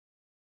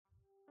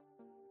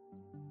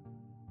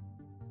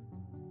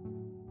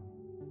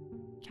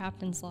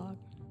Captain's log.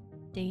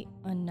 Date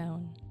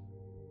unknown.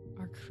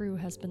 Our crew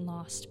has been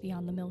lost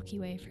beyond the Milky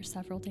Way for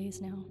several days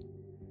now.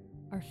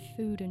 Our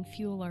food and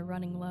fuel are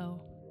running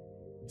low.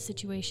 The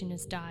situation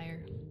is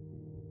dire,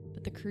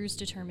 but the crew's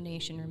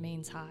determination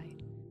remains high.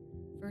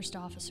 First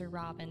Officer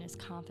Robin is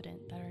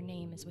confident that our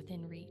name is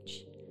within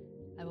reach.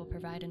 I will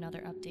provide another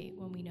update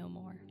when we know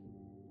more.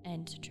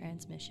 End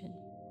transmission.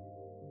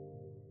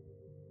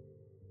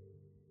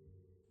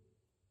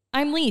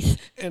 I'm Leith.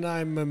 And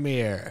I'm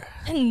Amir.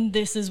 And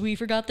this is We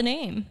Forgot the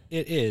Name.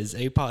 It is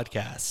a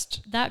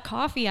podcast. That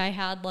coffee I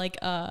had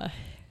 5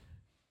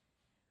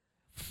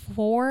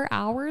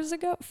 hours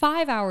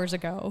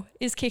ago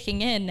is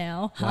kicking in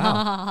now.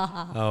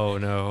 Wow. Oh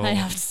no. I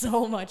have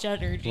so much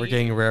energy. We're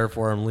getting rare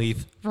form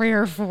Leith.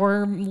 Rare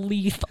form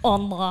Leith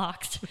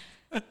unlocked.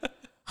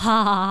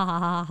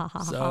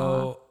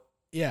 So,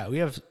 yeah, we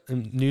have a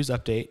news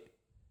update.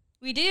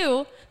 We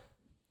do.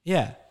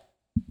 Yeah.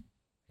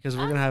 Because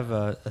we're going to have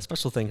a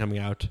special thing coming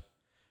out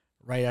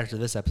right after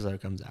this episode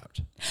comes out.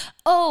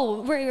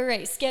 Oh,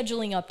 right.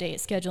 Scheduling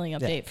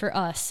update for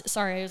us.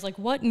 Sorry, I was like,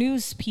 what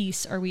news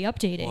piece are we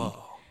updating?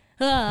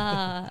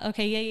 Whoa.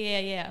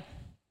 Okay, yeah.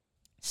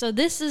 So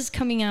this is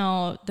coming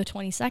out the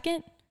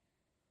 22nd?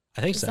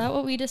 I think so. Is that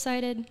what we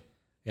decided?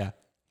 Yeah.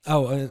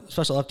 Oh,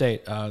 special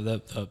update.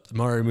 The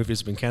Mario movie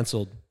has been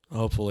canceled,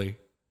 hopefully.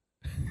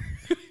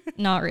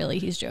 Not really.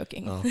 He's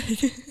joking. Oh.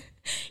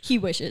 He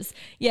wishes.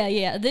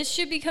 Yeah. This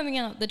should be coming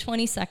out the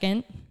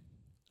 22nd.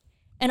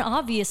 And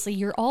obviously,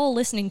 you're all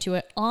listening to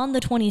it on the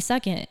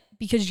 22nd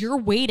because you're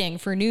waiting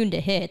for noon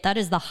to hit. That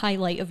is the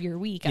highlight of your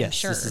week, I'm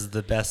sure. Yes, this is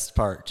the best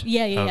part of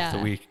the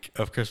week,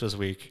 of Christmas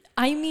week.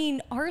 I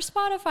mean, our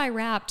Spotify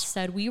Wrapped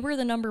said we were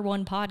the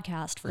 #1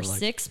 podcast for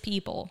 6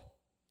 people.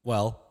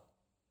 Well,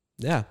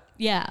 yeah.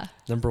 Yeah.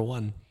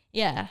 #1.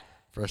 Yeah.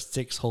 For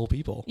 6 whole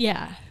people.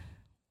 Yeah.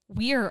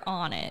 We're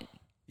on it.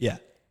 Yeah.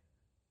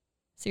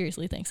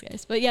 Seriously, thanks,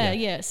 guys. But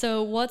yeah.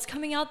 So what's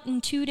coming out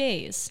in 2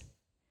 days?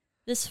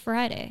 This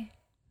Friday.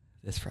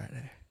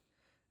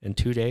 In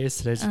 2 days?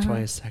 Today's the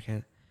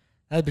 22nd.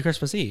 That'd be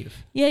Christmas Eve.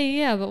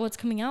 Yeah. But what's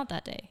coming out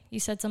that day?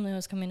 You said something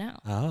was coming out.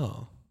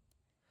 Oh.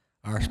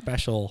 Our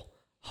special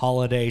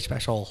holiday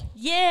special.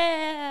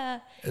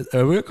 Yeah.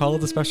 Are we going to call it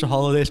the special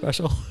holiday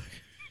special?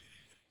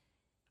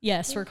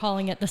 Yes, we're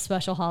calling it the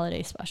special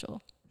holiday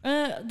special.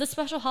 The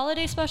special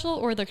holiday special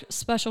or the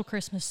special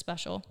Christmas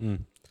special?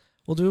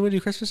 Well, do we do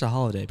Christmas or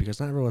holiday?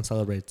 Because not everyone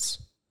celebrates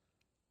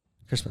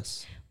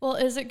Christmas. Well,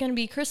 is it going to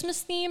be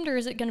Christmas themed or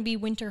is it going to be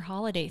winter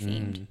holiday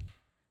themed?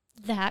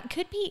 That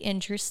could be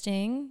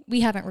interesting. We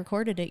haven't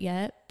recorded it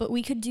yet, but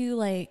we could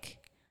do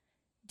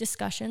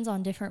discussions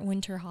on different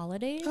winter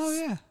holidays. Oh,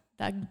 yeah.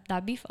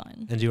 That'd be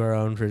fun. And do our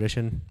own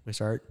tradition.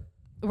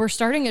 We're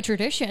starting a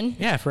tradition.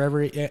 Yeah, for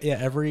every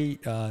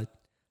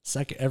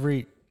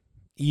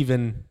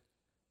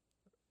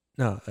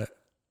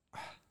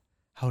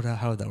how would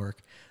that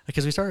work?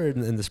 Because we started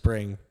in the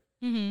spring.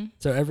 Mm-hmm.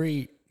 So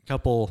every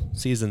couple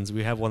seasons,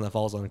 we have one that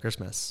falls on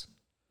Christmas.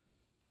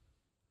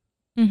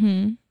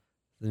 Mm-hmm.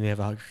 Then we have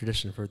a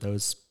tradition for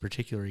those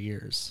particular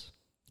years.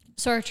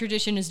 So our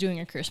tradition is doing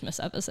a Christmas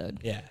episode.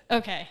 Yeah.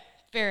 Okay,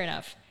 fair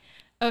enough.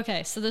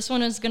 Okay, so this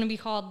one is going to be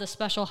called the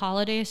Special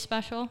Holiday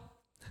Special.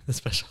 The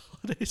Special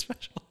Holiday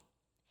Special.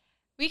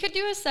 We could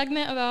do a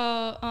segment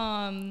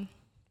about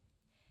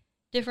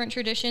different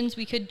traditions.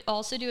 We could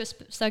also do a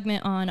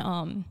segment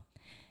on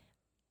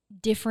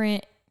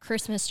different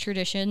Christmas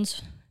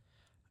traditions.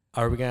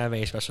 Are we going to have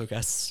any special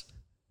guests?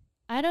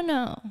 I don't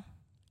know.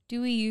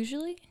 Do we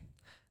usually?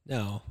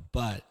 No,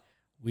 but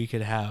we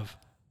could have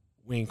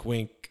wink,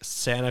 wink,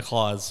 Santa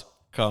Claus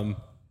come.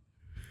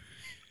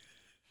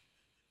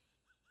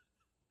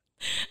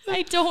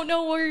 I don't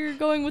know where you're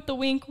going with the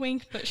wink,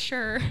 wink, but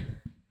sure.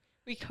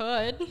 We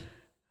could.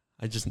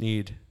 I just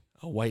need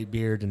a white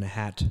beard and a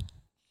hat.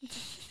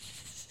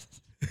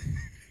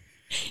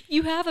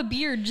 You have a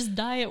beard, just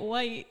dye it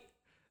white.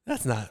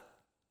 That's not...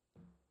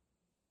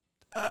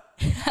 I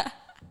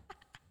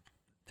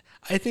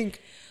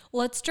think...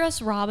 Let's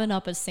dress Robin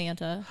up as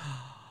Santa.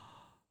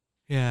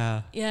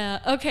 Yeah. Yeah,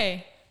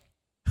 okay.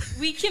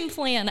 We can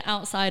plan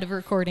outside of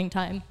recording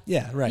time.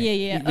 Yeah, right.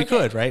 Yeah. We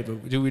could, right?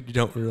 But we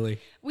don't really.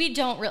 We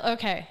don't really.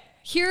 Okay.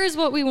 Here's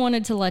what we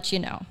wanted to let you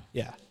know.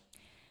 Yeah.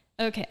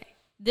 Okay.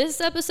 This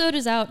episode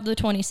is out the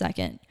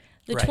 22nd.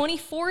 The right.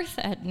 24th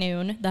at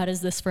noon, that is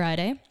this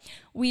Friday,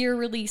 we are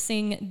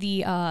releasing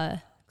the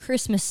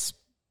Christmas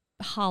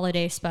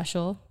holiday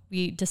special.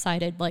 We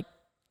decided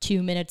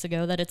 2 minutes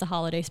ago that it's a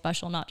holiday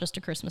special, not just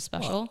a Christmas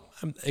special.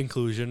 Well,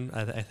 inclusion,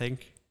 I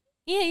think.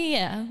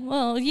 Yeah.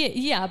 Well,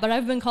 yeah, but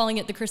I've been calling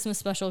it the Christmas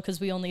special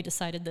because we only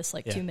decided this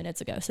 2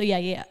 minutes ago. So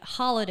yeah,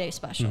 holiday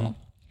special.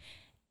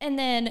 Mm-hmm. And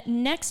then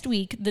next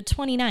week, the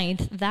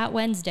 29th, that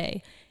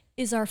Wednesday,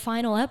 is our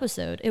final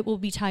episode. It will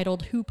be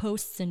titled Who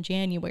Posts in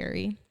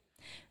January?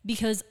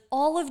 Because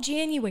all of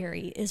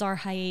January is our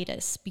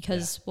hiatus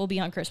because we'll be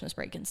on Christmas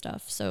break and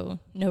stuff. So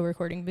no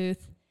recording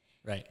booth.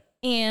 Right.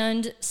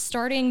 And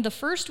starting the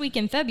first week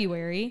in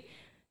February,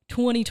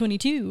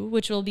 2022,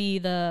 which will be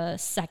the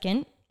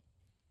 2nd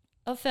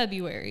of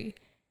February,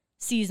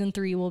 Season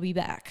 3 will be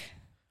back.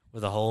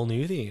 With a whole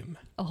new theme.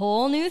 A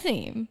whole new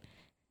theme.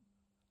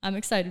 I'm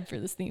excited for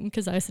this theme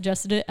because I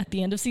suggested it at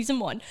the end of season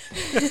 1.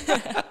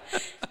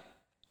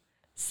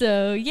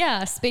 So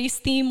yeah, space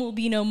theme will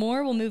be no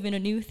more. We'll move in a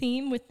new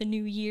theme with the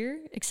new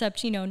year,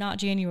 except, not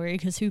January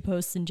because who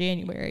posts in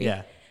January?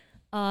 Yeah.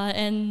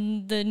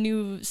 And the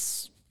new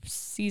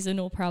season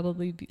will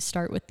probably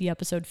start with the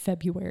episode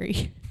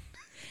February.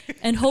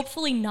 And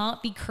hopefully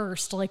not be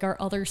cursed like our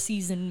other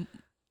season,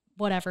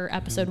 whatever,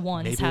 episode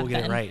 1s Maybe have we'll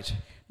get been. it right.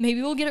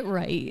 Maybe we'll get it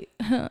right.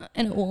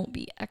 And it won't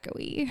be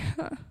echoey.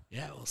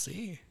 Yeah, we'll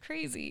see.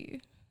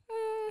 Crazy.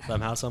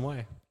 Somehow, some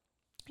way.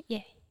 Yeah.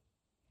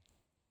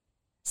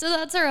 So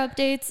that's our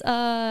updates.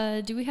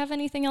 Do we have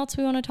anything else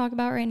we want to talk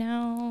about right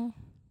now?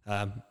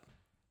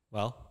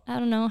 Well, I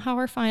don't know. How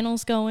are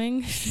finals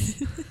going?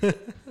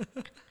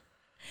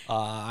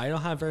 I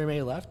don't have very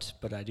many left,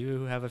 but I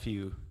do have a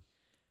few.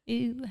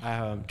 Ew.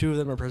 2 of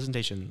them are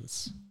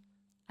presentations.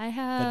 I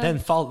have. But then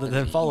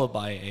followed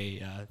by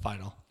a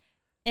final.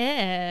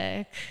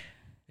 Ick.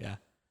 Yeah.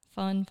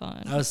 Fun.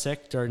 I was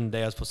sick during the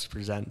day I was supposed to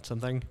present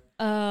something.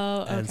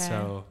 Oh, okay. And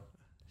so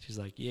she's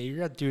like, yeah, you're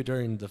going to do it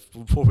during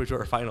before we do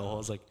our final. I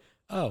was like,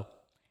 oh.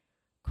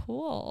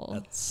 Cool.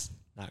 That's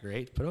not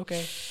great, but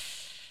okay.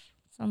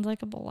 Sounds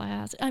like a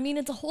blast. I mean,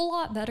 it's a whole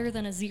lot better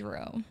than a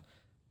 0.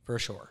 For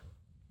sure.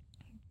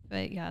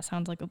 But yeah,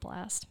 sounds like a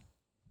blast.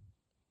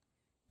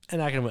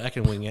 And I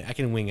can wing it. I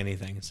can wing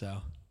anything, so.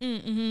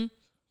 Mm-hmm.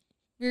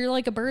 You're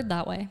like a bird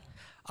that way.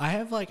 I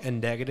have like a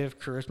negative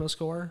charisma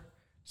score,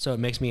 so it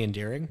makes me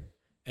endearing.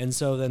 And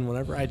so then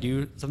whenever I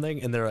do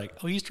something and they're like,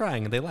 oh, he's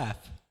trying, and they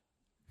laugh.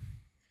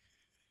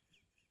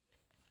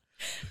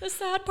 The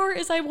sad part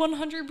is I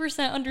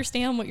 100%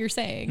 understand what you're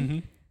saying. Mm-hmm.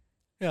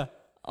 Yeah.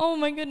 Oh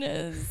my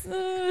goodness.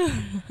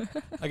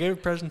 I gave a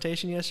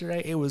presentation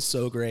yesterday. It was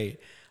so great.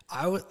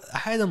 I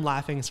had them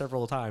laughing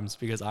several times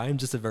because I'm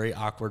just a very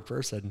awkward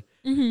person.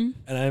 Mm-hmm.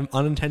 And I'm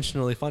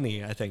unintentionally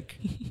funny, I think.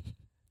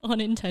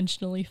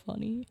 Unintentionally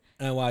funny.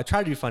 And while I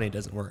try to be funny, it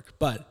doesn't work.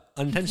 But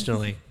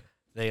unintentionally,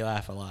 they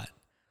laugh a lot.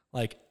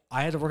 Like,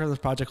 I had to work on this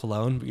project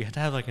alone, but you had to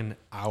have like an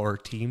our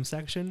team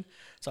section.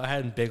 So I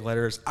had in big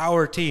letters,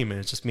 our team, and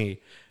it's just me.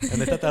 And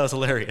they thought that was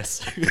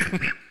hilarious.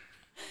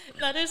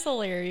 That is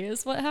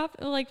hilarious. What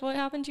happened? Like, what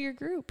happened to your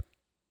group?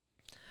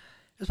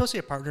 It was supposed to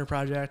be a partner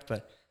project,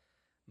 but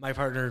my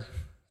partner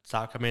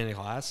stopped coming into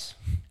class.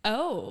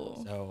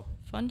 Oh. So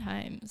fun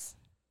times.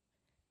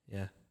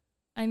 Yeah.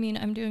 I mean,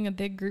 I'm doing a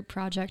big group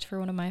project for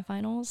one of my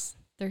finals.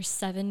 There's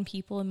 7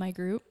 people in my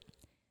group.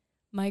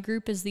 My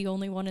group is the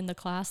only one in the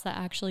class that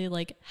actually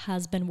like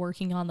has been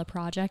working on the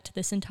project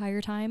this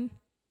entire time.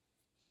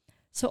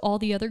 So all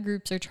the other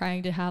groups are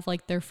trying to have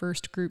like their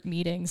first group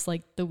meetings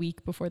like the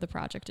week before the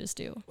project is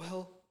due.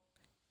 Well,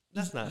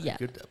 that's not a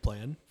good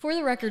plan. For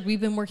the record,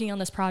 we've been working on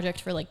this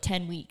project for like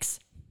 10 weeks.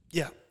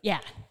 Yeah.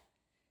 Yeah.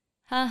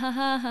 Ha ha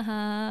ha ha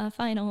ha.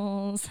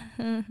 Finals.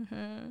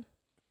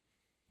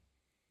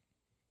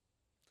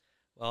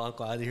 Well, I'm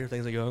glad to hear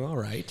things are going all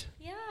right.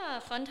 Yeah,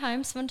 fun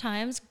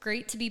times.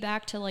 Great to be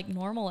back to like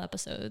normal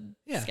episode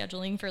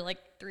scheduling for like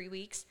 3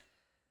 weeks.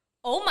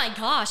 Oh my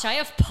gosh, I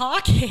have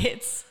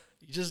pockets.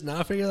 You just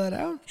now figure that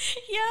out?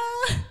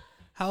 Yeah.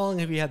 How long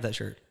have you had that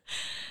shirt?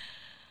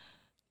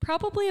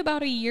 Probably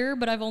about a year,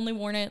 but I've only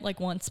worn it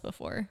like once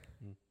before.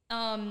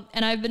 And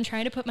I've been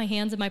trying to put my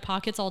hands in my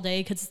pockets all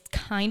day because it's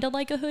kind of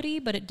like a hoodie,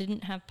 but it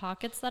didn't have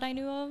pockets that I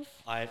knew of.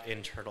 I have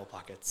internal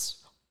pockets.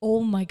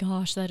 Oh my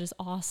gosh, that is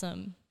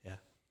awesome. Yeah.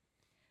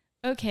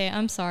 Okay,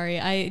 I'm sorry.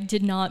 I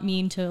did not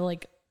mean to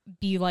like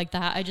be like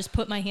that. I just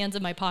put my hands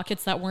in my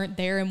pockets that weren't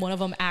there, and one of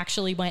them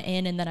actually went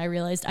in, and then I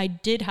realized I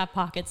did have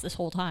pockets this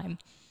whole time.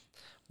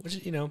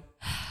 Which, you know,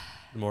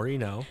 the more you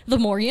know. The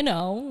more you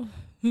know.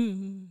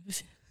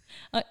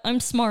 I'm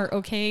smart,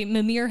 okay?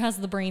 Mimir has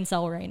the brain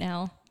cell right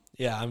now.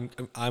 Yeah,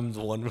 I'm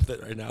the one with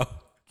it right now.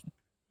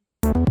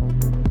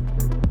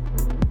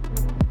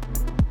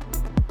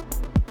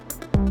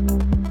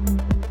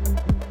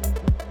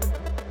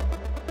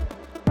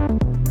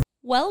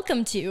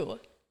 Welcome to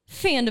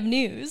Fandom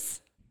News.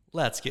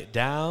 Let's get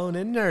down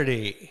and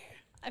nerdy.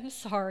 I'm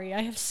sorry,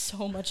 I have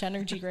so much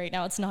energy right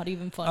now. It's not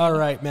even funny. All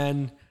right,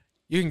 man.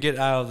 You can get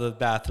out of the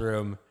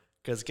bathroom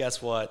because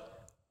guess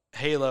what?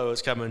 Halo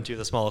is coming to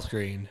the small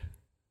screen.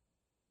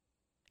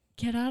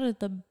 Get out of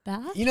the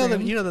bathroom? You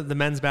know the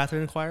men's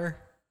bathroom choir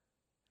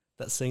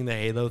that sing the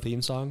Halo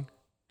theme song?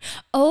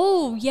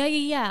 Oh,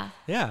 yeah.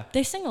 Yeah.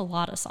 They sing a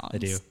lot of songs. They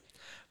do.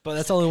 But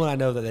that's the only one I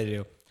know that they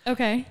do.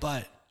 Okay.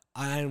 But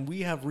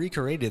we have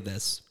recreated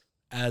this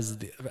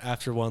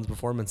after one of the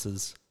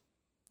performances.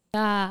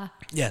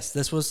 Yes,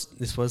 this was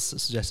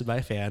suggested by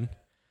a fan,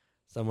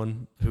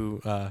 someone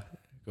who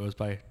goes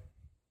by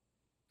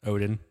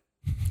Odin.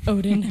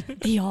 Odin,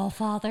 the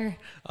All-Father.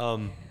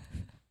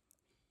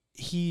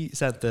 He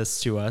sent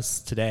this to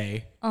us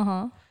today.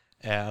 Uh-huh.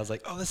 And I was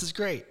like, oh, this is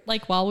great.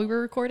 Like while we were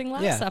recording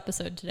last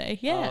episode today.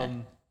 Yeah.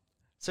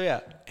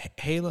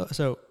 Halo.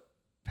 So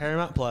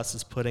Paramount Plus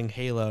is putting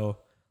Halo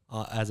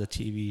as a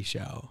TV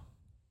show.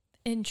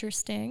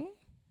 Interesting.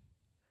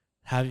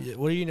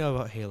 What do you know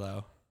about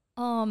Halo?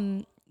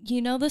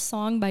 You know the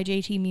song by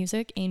JT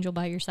Music, Angel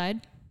by Your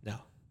Side? No.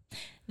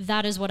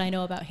 That is what I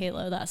know about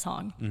Halo, that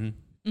song.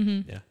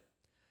 Yeah.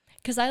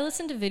 Because I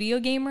listen to video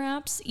game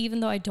raps, even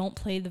though I don't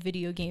play the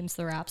video games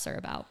the raps are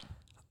about.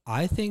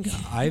 I think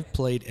I've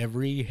played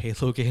every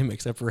Halo game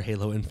except for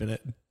Halo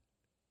Infinite.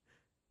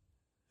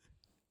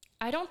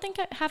 I don't think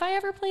have I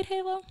ever played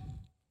Halo?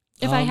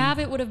 If I have,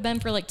 it would have been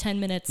for like 10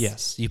 minutes.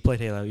 Yes, you played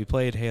Halo. You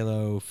played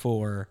Halo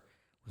 4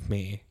 with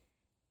me.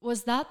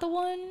 Was that the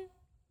one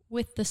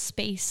with the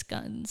space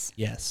guns?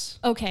 Yes.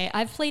 Okay,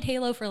 I've played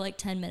Halo for like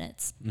 10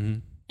 minutes. Mm-hmm.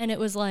 And it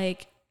was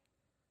like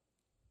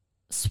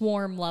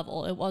swarm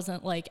level. It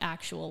wasn't like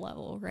actual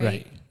level, right?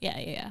 Right. Yeah.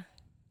 Yeah.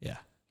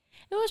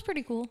 It was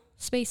pretty cool.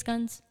 Space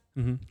guns.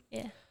 Mm-hmm.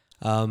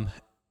 Yeah.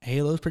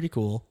 Halo's pretty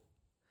cool.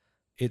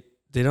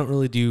 They don't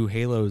really do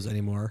Halos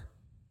anymore.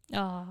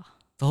 Oh.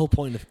 The whole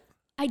point of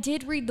I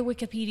did read the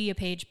Wikipedia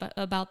page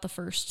about the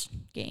first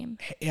game.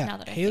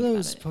 Yeah,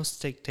 Halo's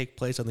supposed to take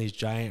place on these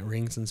giant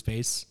rings in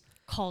space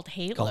called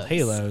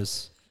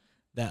Halos.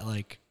 That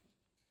like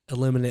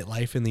eliminate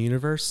life in the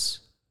universe.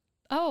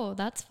 Oh,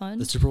 that's fun.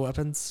 The super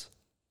weapons.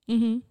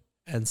 Mm-hmm.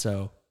 And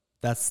so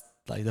that's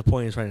like the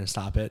point is trying to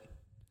stop it.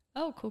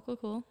 Oh,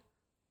 cool.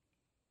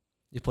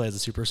 You play as a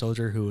super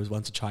soldier who was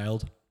once a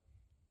child.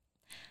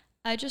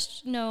 I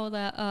just know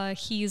that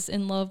he's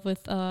in love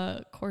with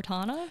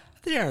Cortana.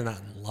 They are not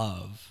in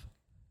love.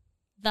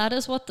 That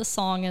is what the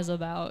song is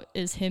about,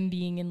 is him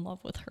being in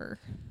love with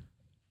her.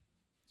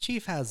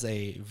 Chief has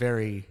a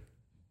very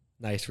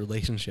nice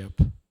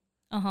relationship in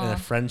a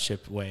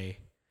friendship way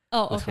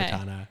with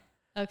Cortana.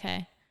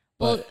 Okay.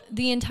 Well,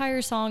 the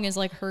entire song is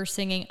like her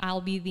singing, "I'll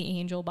be the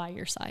angel by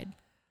your side."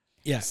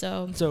 Yeah.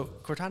 So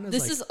Cortana's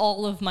this is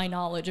all of my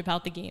knowledge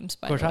about the games,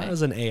 by the way.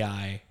 Cortana's an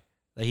AI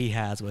that he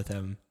has with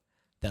him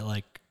that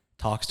like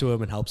talks to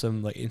him and helps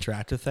him like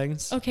interact with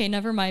things. Okay,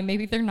 never mind.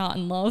 Maybe they're not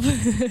in love.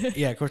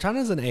 Yeah,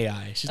 Cortana's an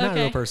AI. She's not a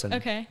real person.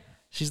 Okay.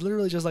 She's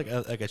literally just like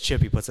a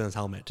chip he puts in his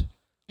helmet,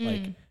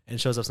 and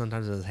shows up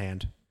sometimes in his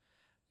hand.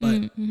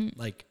 But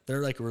like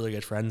they're like really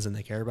good friends and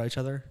they care about each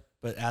other.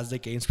 But as the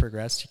games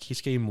progress, she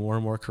keeps getting more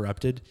and more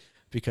corrupted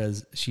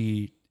because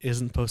she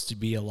isn't supposed to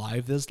be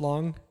alive this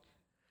long.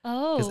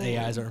 Oh. Because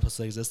AIs aren't supposed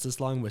to exist this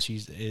long, but she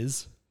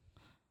is.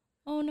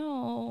 Oh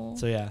no.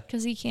 So yeah.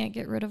 Because he can't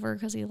get rid of her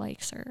because he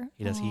likes her.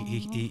 He does.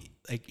 He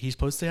like he's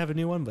supposed to have a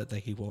new one, but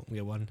like he won't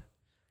get one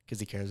because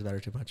he cares about her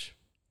too much.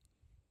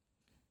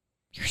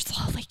 You're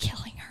slowly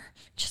killing her.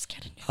 Just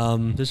get a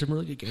new. There's some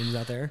really good games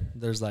out there.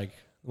 There's like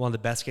one of the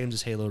best games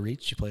is Halo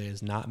Reach. You play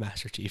as not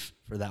Master Chief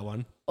for that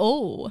one.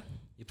 Oh.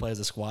 You play as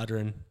a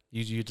squadron.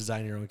 You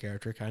design your own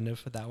character kind of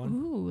for that one.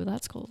 Ooh,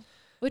 that's cool.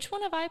 Which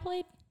one have I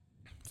played?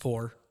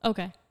 4.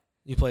 Okay.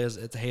 You play as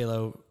it's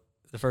Halo.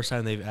 The first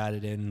time they've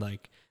added in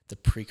like the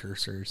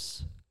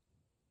precursors.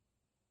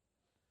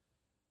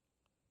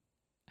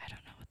 I don't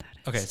know what that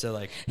is. Okay, so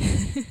like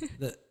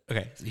so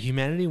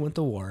humanity went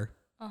to war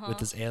with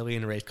this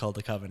alien race called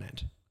the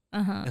Covenant.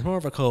 It's more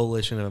of a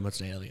coalition of a bunch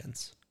of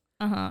aliens.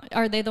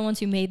 Are they the ones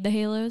who made the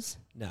Halos?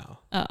 No.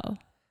 Oh.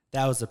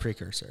 That was the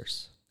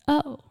precursors.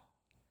 Oh.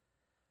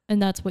 And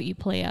that's what you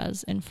play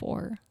as in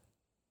 4.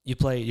 You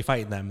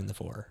fight them in the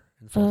 4.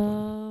 In the 4th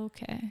one.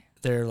 Okay.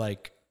 They're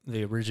like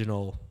the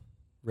original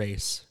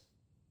race.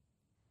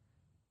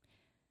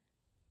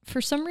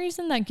 For some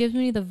reason, that gives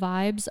me the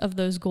vibes of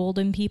those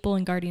golden people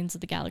in Guardians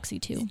of the Galaxy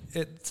 2.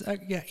 It's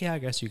yeah. I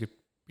guess you could.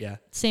 Yeah.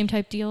 Same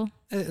type deal.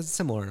 It's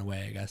similar in a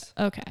way, I guess.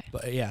 Okay.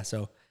 But yeah,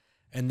 so,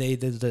 and they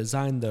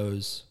designed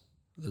those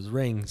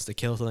rings to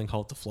kill something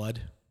called the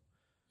Flood,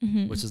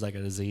 which is like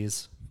a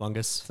disease,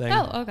 fungus thing.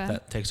 Oh, okay.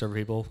 That takes over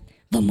people.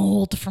 The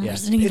mold from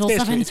Resident Evil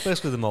 7. It's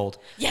basically the mold.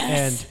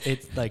 Yes. And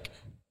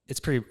it's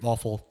pretty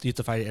awful. You have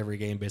to fight it every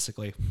game,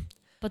 basically.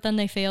 But then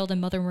they failed,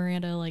 and Mother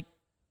Miranda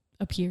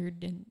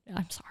appeared, and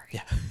I'm sorry.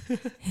 Yeah.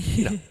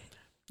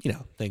 you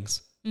know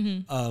things.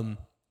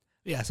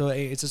 Yeah. So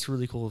it's just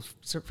really cool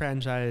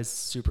franchise,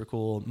 super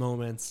cool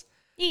moments.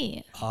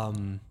 Yeah.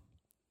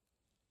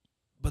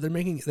 But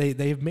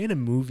they've made a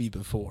movie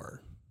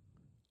before.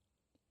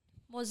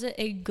 Was it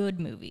a good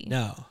movie?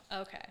 No.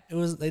 Okay.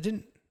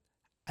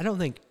 I don't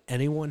think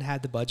anyone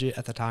had the budget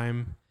at the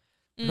time.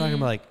 We're talking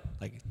about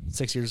like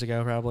 6 years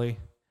ago, probably,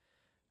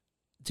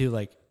 to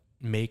like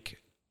make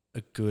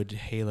a good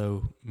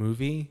Halo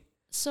movie.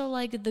 So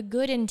like the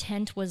good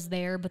intent was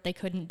there, but they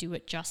couldn't do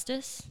it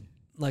justice.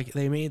 Like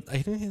I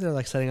think they're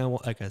like setting on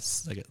like a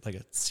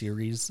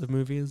series of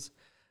movies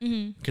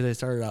because they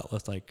started out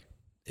with like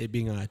it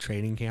being on a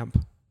training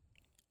camp.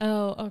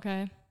 Oh,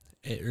 okay.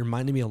 It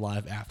reminded me a lot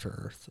of After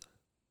Earth.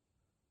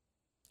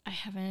 I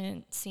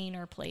haven't seen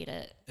or played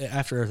it.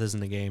 After Earth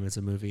isn't a game; it's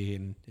a movie,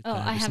 and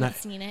I haven't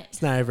seen it.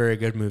 It's not a very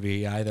good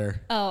movie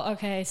either. Oh,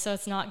 okay. So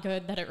it's not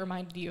good that it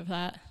reminded you of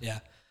that. Yeah,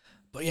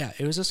 but yeah,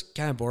 it was just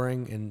kind of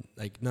boring, and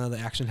like none of the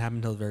action happened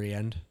until the very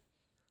end.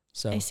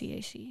 So I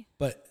see.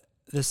 But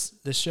this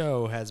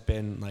show has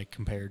been like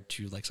compared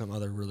to like some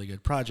other really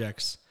good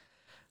projects,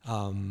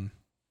 like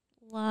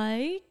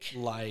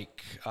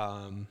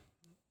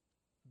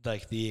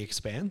The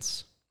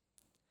Expanse,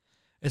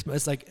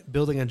 It's like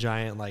building a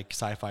giant like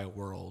sci-fi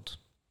world.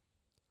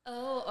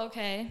 Oh,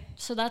 okay.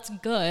 So that's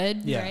good,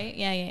 right?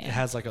 Yeah. It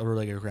has like a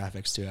really good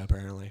graphics too,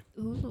 apparently.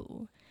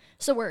 Ooh.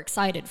 So we're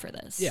excited for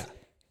this. Yeah.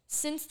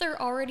 Since they're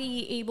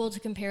already able to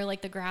compare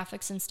like the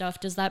graphics and stuff,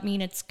 does that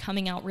mean it's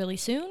coming out really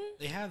soon?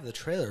 They have the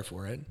trailer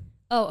for it.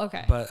 Oh,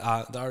 okay. But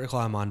the article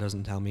I'm on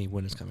doesn't tell me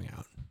when it's coming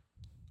out.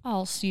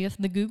 I'll see if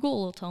the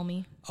Google will tell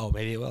me. Oh,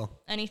 maybe it will.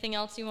 Anything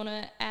else you want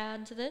to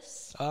add to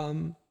this?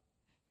 Well,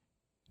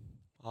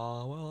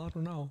 I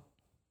don't know.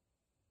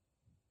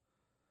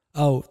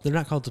 Oh, they're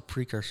not called the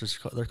precursors.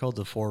 They're called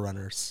the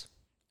forerunners.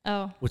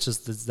 Oh. Which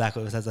is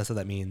exactly that's what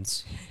that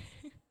means.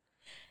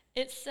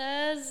 It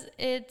says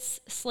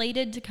it's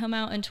slated to come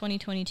out in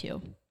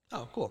 2022.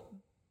 Oh, cool.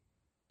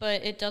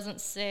 But it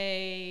doesn't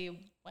say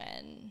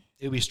when.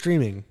 It'll be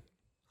streaming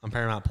on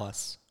Paramount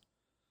Plus.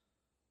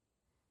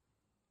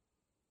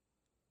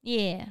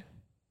 Yeah.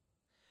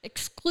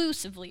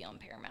 Exclusively on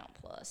Paramount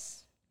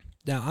Plus.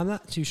 Now, I'm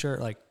not too sure.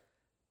 Like,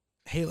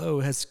 Halo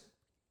has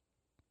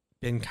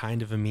been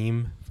kind of a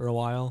meme for a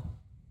while.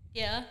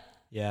 Yeah.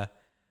 Yeah.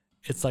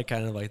 It's like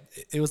kind of like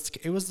it was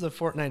the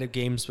Fortnite of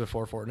games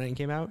before Fortnite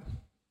came out.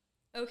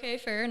 Okay,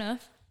 fair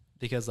enough.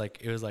 Because like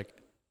it was like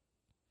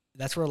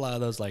that's where a lot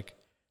of those like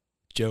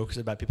jokes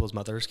about people's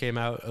mothers came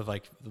out of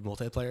like the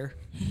multiplayer.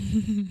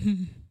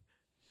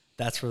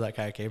 That's where that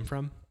guy came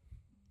from.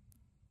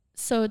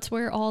 So it's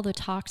where all the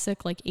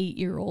toxic like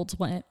 8-year-olds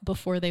went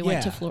before they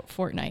went to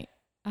Fortnite.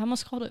 I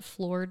almost called it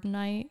Floored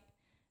Night.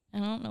 I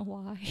don't know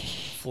why.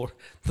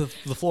 The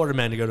Florida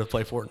men to go to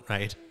play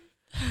Fortnite.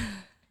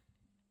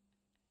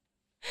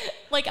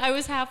 Like I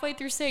was halfway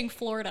through saying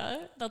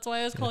Florida. That's why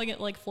I was calling it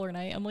like Floor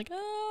Night. I'm like,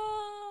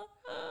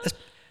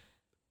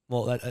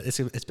 Well,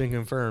 it's been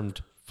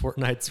confirmed.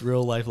 Fortnite's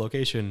real life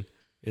location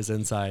is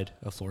inside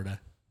of Florida.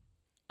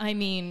 I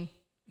mean,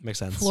 makes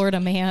sense. Florida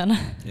man.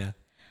 Yeah.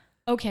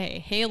 Okay,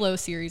 Halo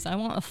series. I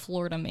want a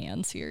Florida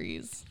man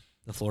series.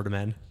 The Florida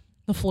men.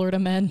 The Florida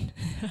men.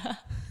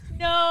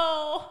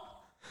 No.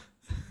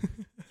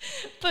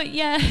 But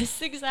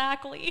yes,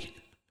 exactly.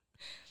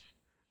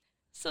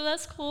 So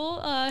that's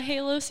cool.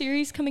 Halo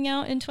series coming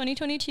out in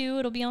 2022.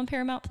 It'll be on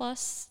Paramount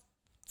Plus.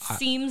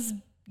 Seems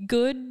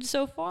good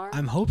so far.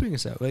 I'm hoping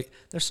so. Like,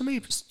 there's so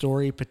many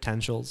story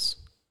potentials.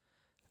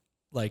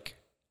 Like,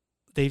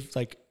 they've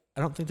like,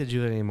 I don't think they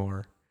do it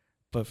anymore.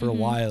 But for a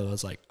while, it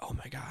was like, oh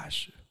my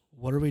gosh,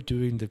 what are we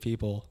doing to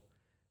people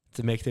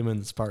to make them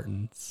into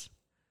Spartans?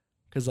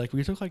 Because like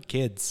we took like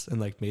kids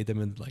and like made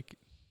them into like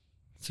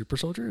super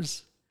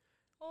soldiers.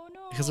 Oh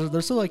no! Because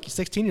they're still like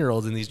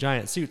 16-year-olds in these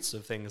giant suits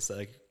of things,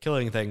 like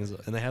killing things,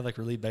 and they have like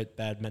really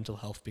bad mental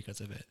health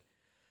because of it.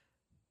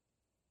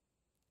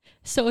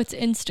 So it's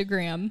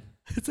Instagram,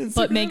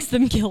 but makes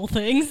them kill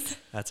things.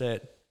 That's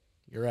it.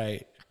 You're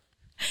right.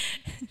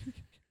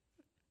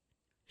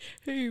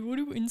 Hey, what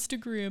do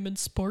Instagram and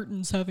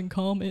Spartans have in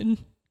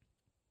common?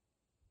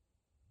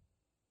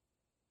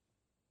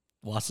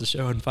 Watch the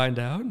show and find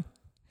out.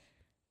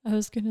 I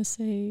was going to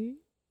say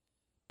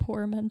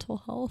poor mental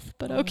health,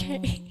 but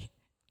okay.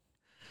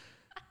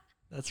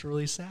 That's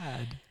really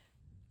sad.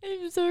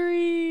 I'm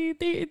sorry.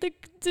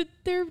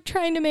 They're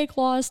trying to make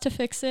laws to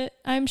fix it.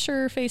 I'm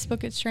sure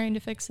Facebook is trying to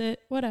fix it.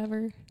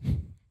 Whatever.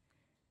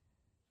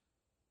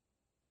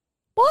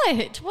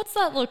 What? What's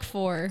that look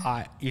for?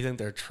 You think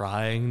they're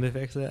trying to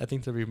fix it? I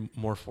think they'll be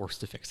more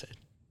forced to fix it.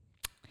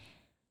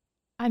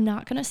 I'm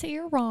not going to say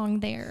you're wrong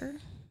there.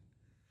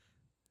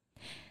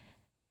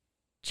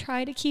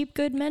 Try to keep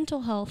good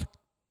mental health,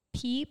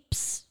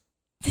 peeps.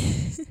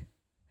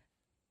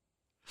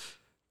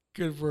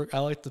 Good work. I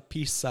like the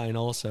peace sign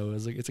also.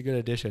 It's a good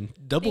addition.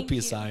 Double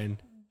peace sign.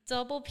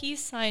 Double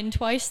peace sign,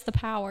 twice the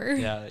power.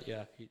 Yeah.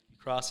 You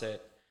cross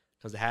it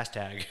because the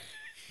hashtag.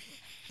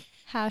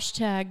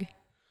 Hashtag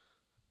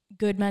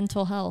good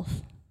mental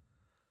health.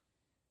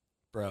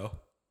 Bro.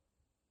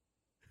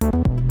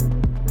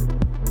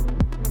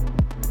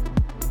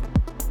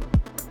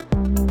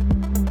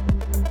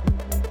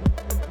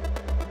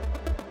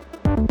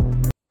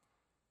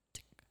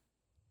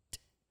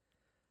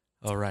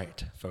 All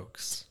right,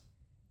 folks.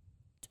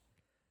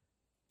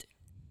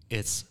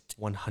 It's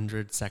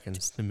 100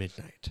 seconds to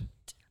midnight.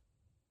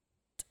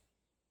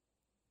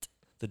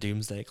 The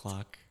doomsday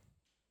clock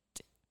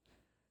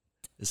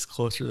is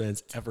closer than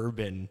it's ever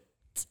been.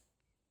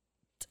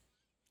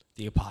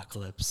 The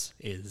apocalypse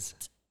is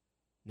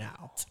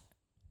now.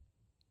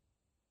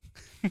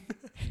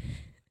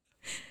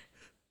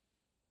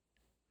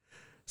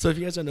 So if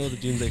you guys don't know what the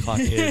doomsday clock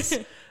is,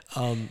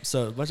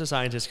 so a bunch of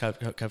scientists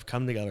have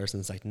come together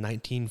since like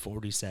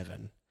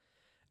 1947,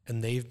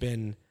 and they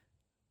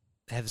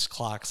have this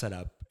clock set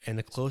up, and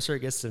the closer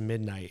it gets to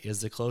midnight is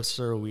the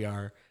closer we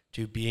are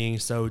to being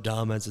so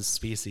dumb as a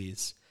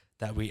species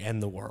that we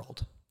end the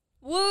world.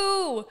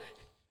 Woo!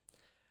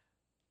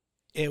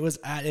 It was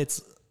at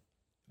its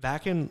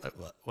back in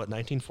what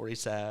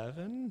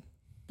 1947.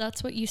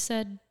 That's what you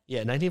said. Yeah,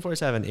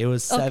 1947. It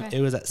was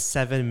it was at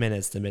 7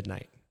 minutes to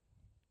midnight.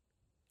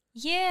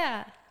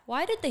 Yeah.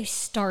 Why did they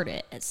start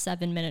it at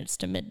 7 minutes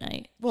to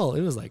midnight? Well,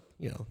 it was like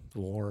the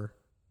war.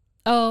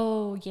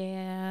 Oh,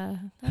 yeah.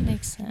 That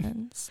makes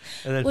sense.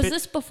 Was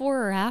this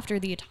before or after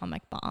the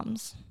atomic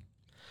bombs?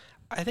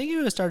 I think it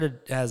was started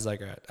as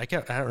like I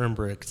don't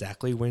remember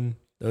exactly when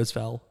those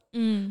fell,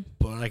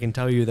 but I can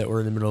tell you that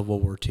we're in the middle of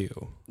World War II.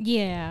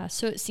 Yeah,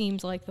 so it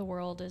seems like the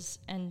world is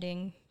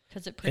ending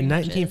because it pretty In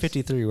much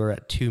 1953, we're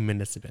at 2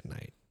 minutes of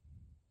midnight.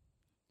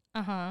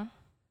 Uh-huh.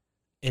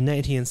 In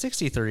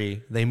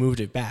 1963, they moved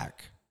it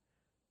back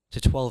to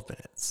 12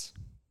 minutes.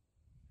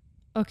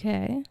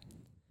 Okay.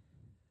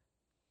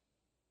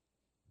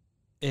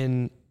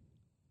 In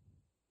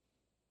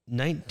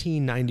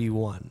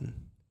 1991,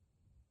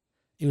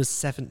 it was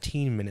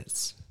 17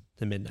 minutes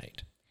to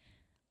midnight.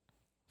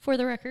 For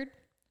the record,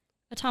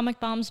 atomic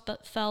bombs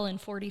fell in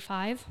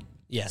 45.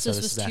 Yeah, so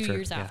this was 2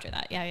 years after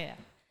that. Yeah.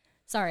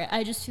 Sorry,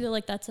 I just feel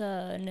like that's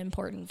an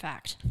important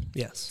fact.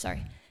 Yes.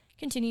 Sorry.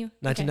 Continue.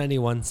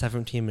 1991, okay.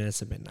 17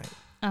 minutes of midnight.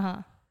 Uh-huh.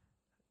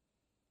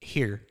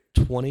 Here,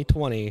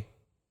 2020.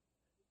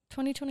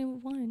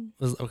 2021.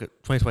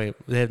 2020.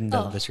 They haven't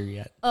done it this year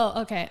yet.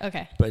 Oh,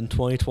 okay. But in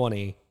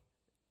 2020,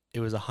 it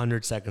was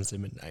 100 seconds to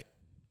midnight.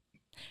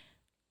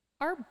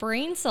 Our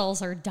brain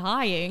cells are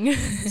dying.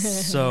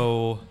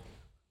 So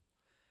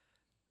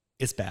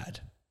it's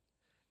bad.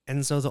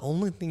 And so the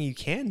only thing you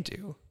can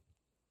do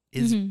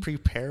is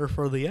prepare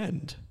for the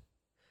end.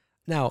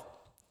 Now,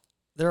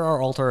 there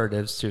are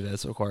alternatives to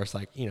this, of course,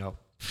 like,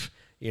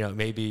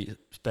 maybe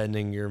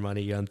spending your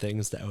money on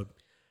things that would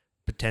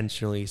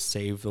potentially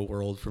save the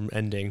world from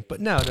ending.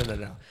 But no.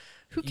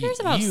 Who cares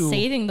about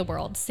saving the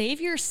world?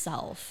 Save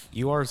yourself.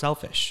 You are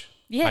selfish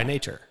by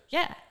nature.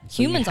 Yeah.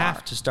 So humans you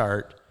have to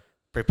start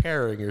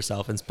preparing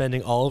yourself and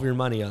spending all of your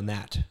money on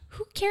that.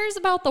 Who cares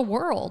about the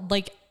world?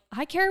 Like,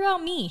 I care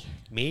about me.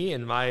 Me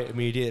and my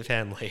immediate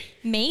family.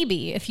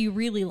 Maybe, if you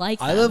really like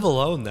them. I live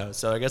alone, though,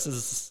 so I guess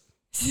it's...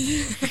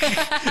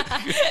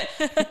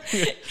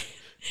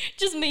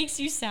 Just makes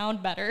you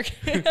sound better.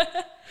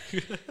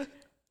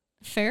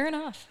 Fair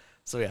enough.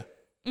 So, yeah.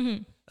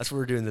 That's what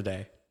we're doing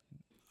today.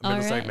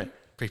 Middle segment,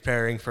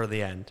 preparing for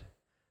the end.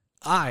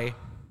 I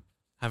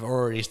have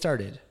already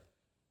started.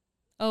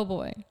 Oh,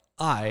 boy.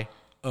 I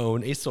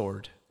own a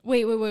sword.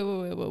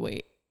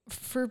 Wait.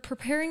 For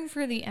preparing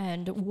for the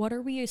end, what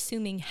are we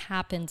assuming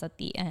happens at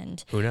the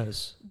end? Who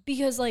knows?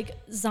 Because, like,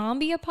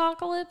 zombie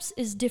apocalypse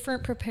is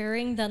different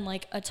preparing than,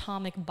 like,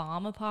 atomic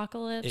bomb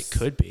apocalypse. It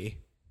could be.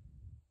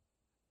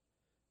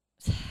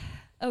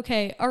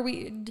 Okay,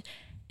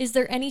 is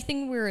there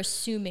anything we're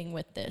assuming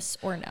with this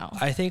or no?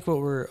 I think what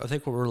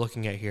we're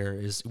looking at here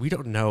is we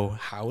don't know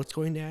how it's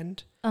going to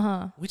end.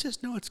 We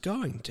just know it's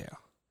going to.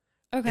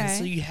 Okay. And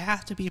so you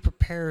have to be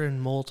prepared in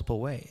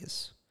multiple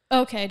ways.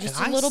 Okay, just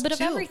a little bit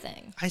of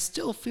everything. I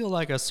still feel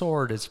like a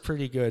sword is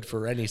pretty good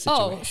for any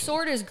situation. Oh,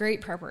 sword is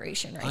great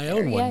preparation right there. I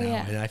own one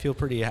now, and I feel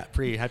pretty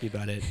happy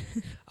about it.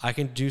 I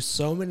can do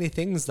so many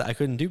things that I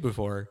couldn't do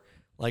before,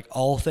 like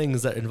all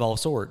things that involve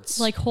swords.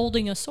 Like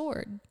holding a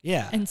sword.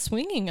 Yeah. And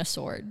swinging a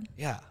sword.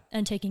 Yeah.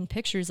 And taking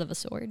pictures of a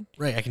sword.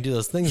 Right, I can do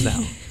those things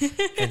now.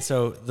 And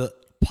so the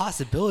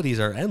possibilities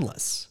are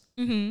endless.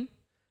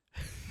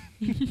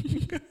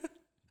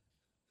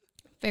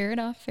 Fair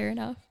enough.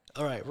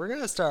 All right, we're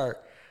going to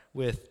start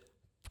with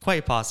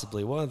quite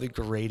possibly one of the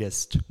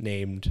greatest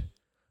named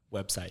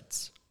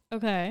websites.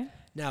 Okay.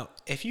 Now,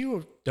 if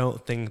you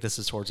don't think this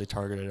is towards a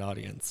targeted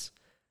audience,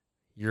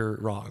 you're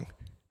wrong.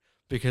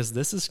 Because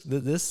this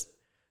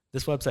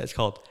website is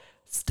called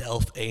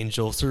Stealth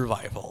Angel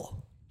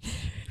Survival.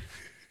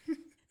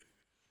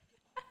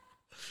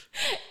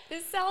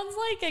 This sounds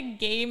like a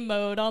game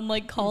mode on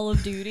like Call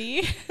of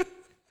Duty.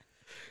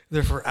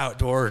 They're for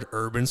outdoor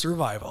urban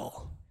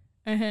survival.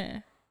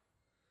 You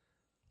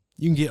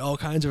can get all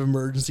kinds of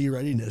emergency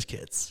readiness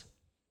kits.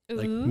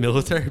 Like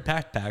military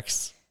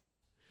backpacks.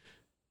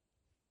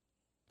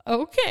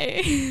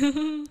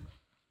 Okay.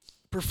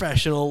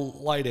 Professional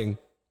lighting.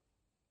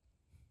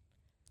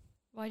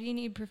 Why do you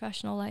need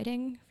professional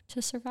lighting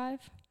to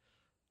survive?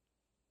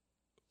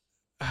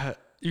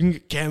 You can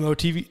get camo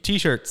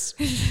t-shirts.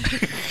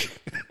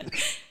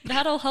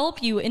 That'll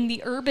help you in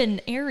the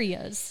urban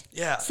areas.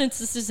 Yeah. Since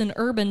this is an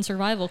urban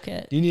survival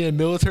kit. You need a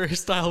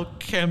military-style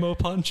camo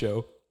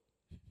poncho.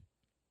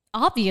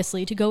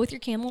 Obviously, to go with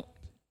your camo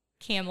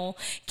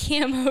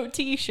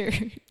t-shirt.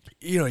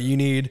 You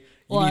need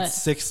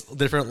 6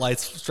 different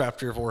lights strapped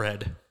to your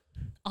forehead.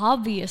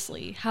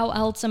 Obviously. How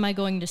else am I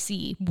going to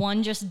see?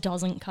 One just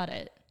doesn't cut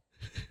it.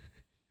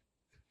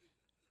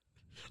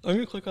 I'm going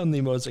to click on the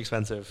most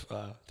expensive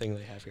thing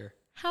they have here.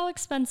 How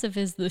expensive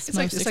is this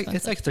expensive?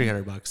 It's like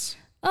 $300.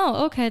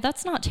 Oh, okay.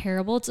 That's not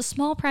terrible. It's a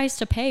small price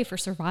to pay for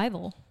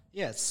survival.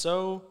 Yeah,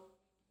 so...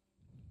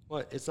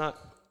 What? It's not...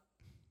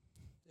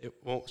 It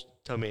won't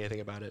tell me anything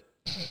about it.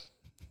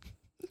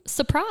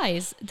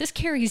 Surprise! This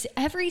carries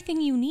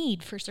everything you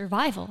need for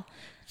survival.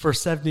 For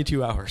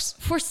 72 hours.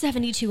 For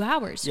 72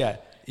 hours. Yeah,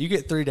 you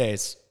get 3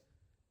 days.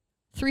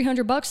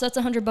 $300, that's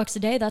 $100 a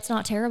day. That's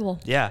not terrible.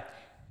 Yeah.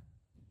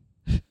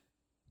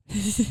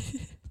 This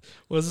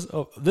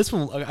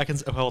one, I can,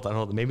 hold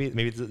on.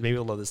 Maybe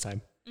we'll load this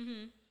time.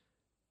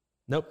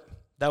 Nope.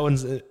 That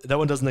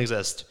one doesn't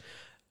exist.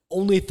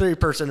 only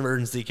 3-person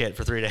emergency kit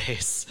for 3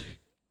 days.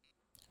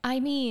 I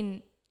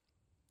mean,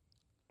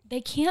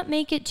 they can't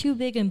make it too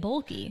big and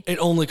bulky. It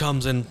only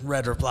comes in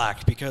red or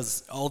black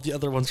because all the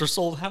other ones are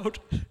sold out.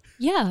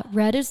 Yeah,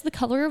 red is the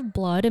color of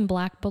blood and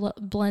black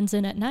blends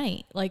in at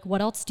night. Like,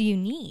 what else do you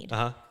need?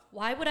 Uh-huh.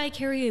 Why would I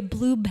carry a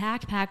blue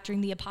backpack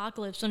during the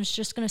apocalypse when it's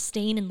just going to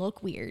stain and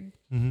look weird?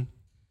 Mm-hmm.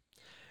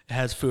 It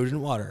has food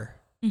and water.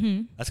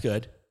 Mm-hmm. That's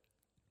good.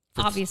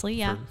 Obviously,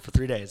 yeah. For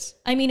 3 days.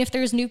 I mean, if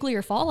there's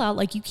nuclear fallout,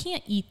 like, you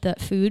can't eat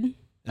that food.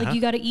 Like,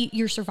 you got to eat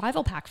your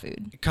survival pack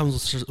food. It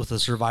comes with a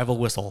survival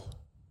whistle.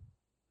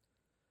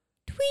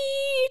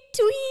 Tweet,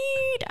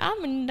 tweet,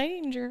 I'm in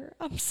danger.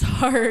 I'm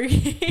sorry.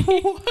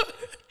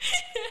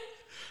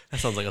 That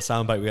sounds like a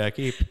soundbite we gotta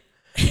keep.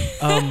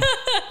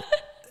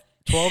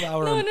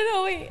 12-hour...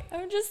 No, wait.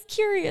 I'm just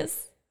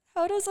curious.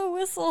 How does a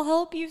whistle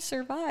help you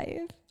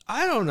survive?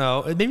 I don't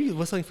know. Maybe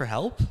whistling for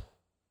help?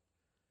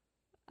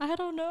 I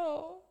don't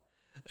know.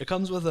 It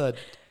comes with a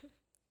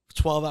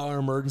 12-hour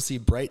emergency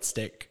bright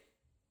stick.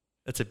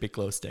 That's a big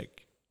glow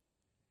stick.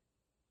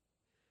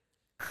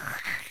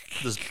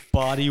 There's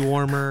body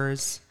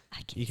warmers.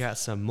 You got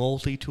some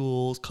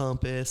multi-tools,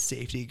 compass,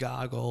 safety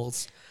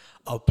goggles,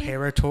 a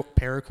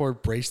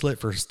paracord bracelet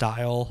for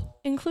style.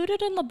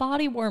 Included in the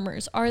body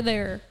warmers are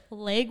there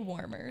leg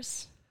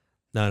warmers.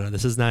 No,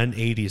 this is not an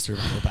 80s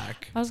survival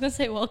pack. I was going to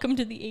say, welcome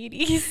to the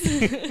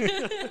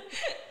 80s.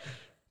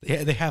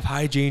 Yeah, they have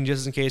hygiene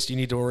just in case you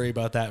need to worry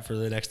about that for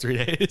the next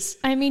 3 days.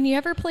 I mean, you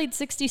ever played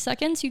 60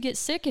 Seconds? You get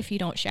sick if you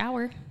don't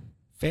shower.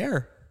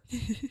 Fair.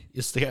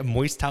 Just they got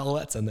moist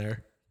towelettes in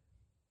there.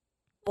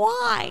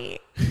 Why?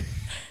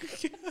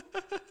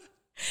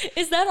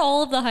 Is that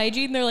all of the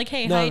hygiene? They're like,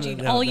 hey,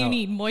 hygiene, all you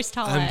need, moist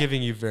towelette. I'm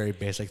giving you very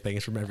basic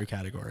things from every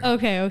category.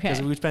 Okay.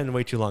 Because we'd spend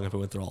way too long if we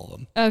went through all of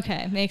them.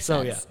 Okay, makes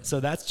sense. So, yeah. So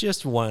that's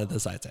just one of the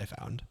sites I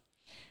found.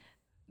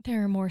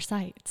 There are more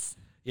sites.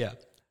 Yeah.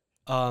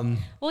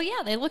 Well,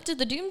 yeah, they looked at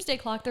the doomsday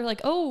clock. They're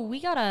like, oh, we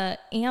got to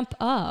amp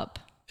up.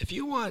 If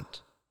you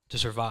want to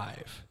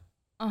survive,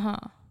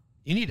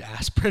 you need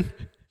aspirin.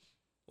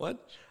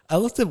 What? I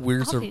looked at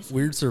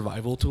weird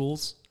survival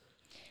tools,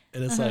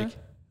 and it's like,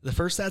 the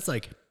first set's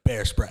like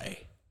bear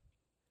spray.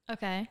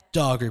 Okay.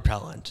 Dog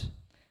repellent.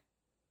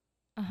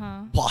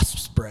 Wasp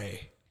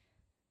spray.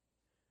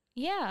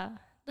 Yeah,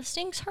 the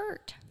stings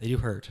hurt. They do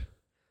hurt.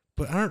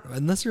 But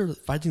unless you're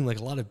fighting like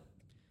a lot of,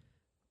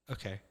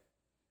 okay.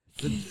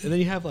 And then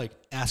you have like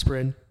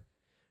aspirin.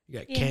 You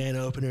got can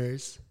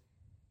openers.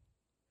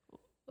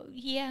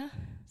 Yeah.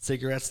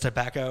 Cigarettes,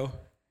 tobacco.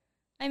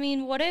 I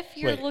mean, what if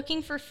you're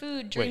looking for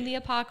food during the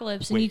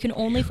apocalypse and you can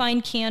only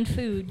find canned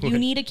food? You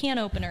need a can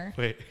opener.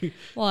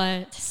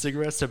 What?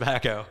 Cigarettes,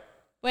 tobacco.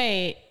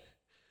 Wait.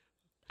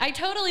 I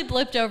totally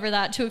blipped over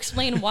that to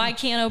explain why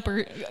can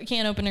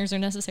openers are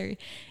necessary.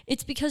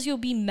 It's because you'll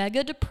be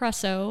mega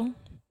depresso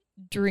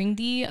during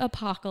the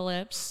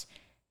apocalypse.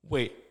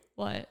 Wait.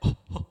 What?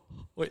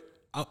 Wait.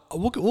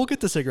 We'll get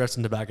the cigarettes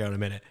and tobacco in a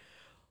minute.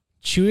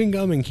 Chewing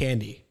gum and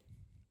candy.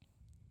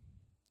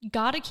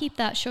 Gotta keep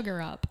that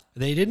sugar up.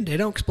 They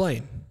don't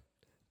explain,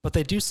 but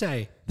they do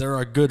say there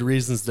are good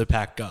reasons to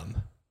pack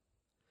gum.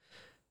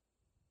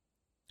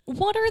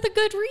 What are the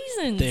good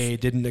reasons? They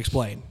didn't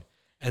explain.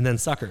 And then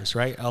suckers,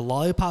 right? A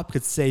lollipop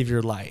could save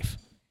your life.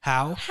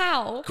 How?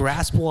 How?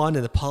 Grasp one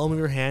in the palm of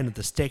your hand with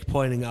the stick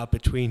pointing up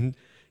between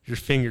your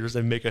fingers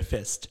and make a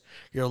fist.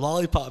 Your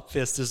lollipop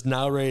fist is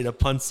now ready to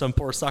punch some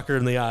poor sucker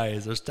in the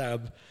eyes or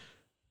stab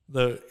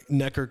the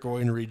neck or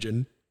groin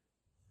region.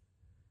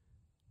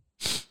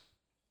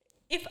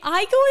 If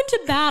I go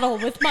into battle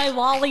with my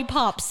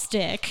lollipop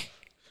stick,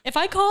 if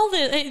I call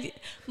it,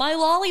 my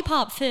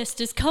lollipop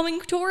fist is coming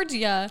towards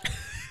you,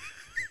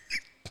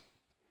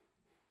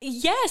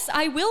 yes,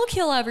 I will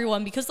kill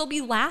everyone because they'll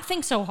be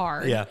laughing so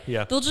hard.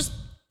 Yeah. They'll just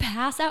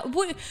pass out.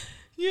 What?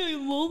 Yeah,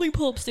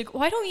 lollipop stick.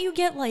 Why don't you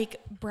get like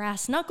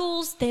brass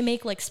knuckles? They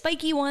make like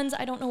spiky ones.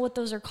 I don't know what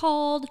those are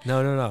called.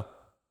 No.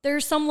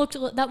 There's some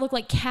that look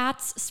like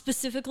cats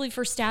specifically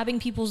for stabbing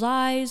people's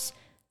eyes.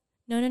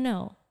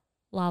 No.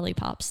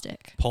 Lollipop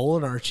stick. Pull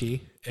an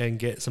Archie and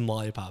get some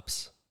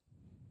lollipops.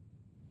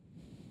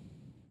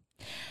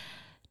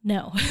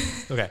 No.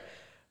 Okay.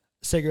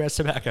 Cigarettes,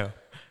 tobacco.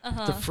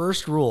 The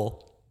first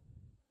rule,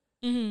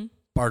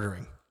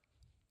 bartering.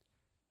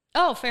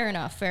 Oh, fair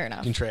enough. You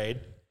can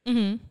trade.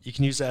 You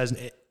can use it as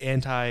an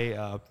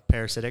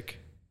anti-parasitic.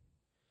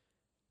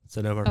 So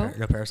no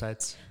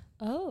parasites.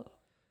 Oh.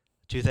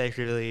 Toothache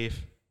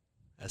relief.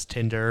 As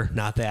Tinder,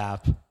 not the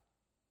app.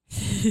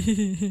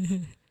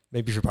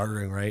 Maybe you're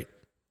bartering, right?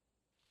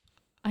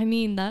 I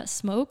mean, that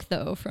smoke,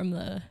 though, from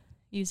the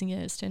using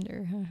it as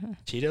Tinder.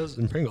 Cheetos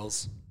and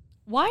Pringles.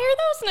 Why are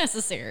those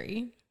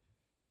necessary?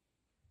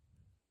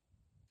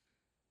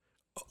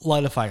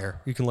 Light a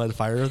fire. You can light a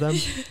fire with them.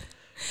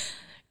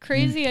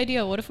 Crazy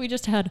idea. What if we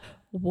just had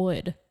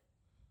wood?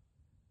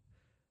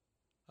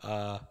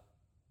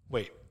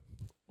 Wait.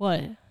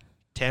 What?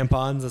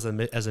 Tampons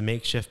as a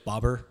makeshift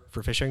bobber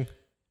for fishing?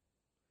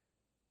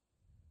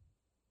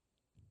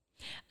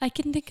 I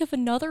can think of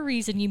another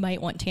reason you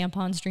might want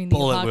tampons during the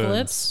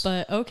apocalypse,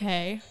 but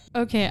okay.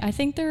 Okay, I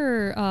think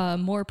there are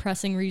more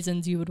pressing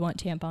reasons you would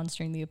want tampons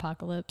during the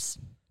apocalypse.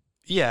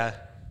 Yeah.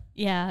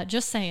 Yeah,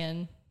 just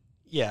saying.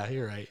 Yeah,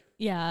 you're right.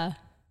 Yeah.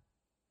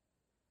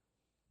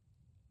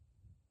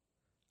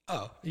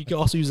 Oh, you can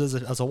also use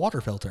it as a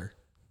water filter.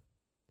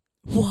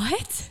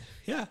 What?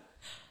 Yeah.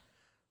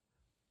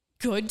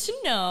 Good to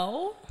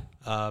know.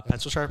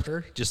 Pencil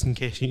sharpener, just in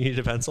case you need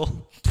a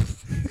pencil.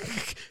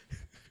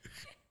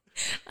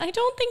 I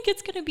don't think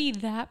it's going to be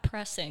that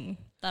pressing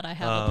that I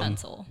have a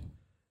pencil.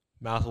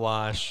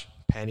 Mouthwash,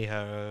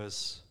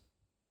 pantyhose,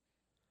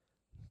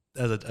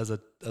 as a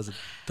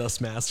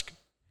dust mask.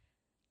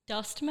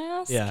 Dust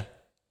mask? Yeah.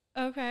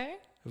 Okay.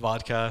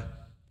 Vodka.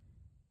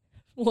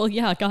 Well,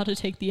 yeah, got to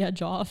take the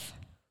edge off.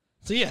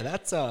 So yeah,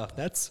 that's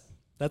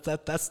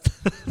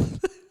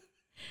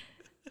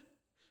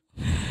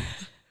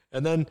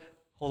And then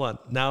hold on.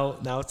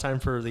 Now it's time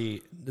for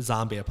the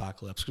zombie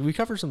apocalypse. We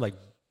covered some like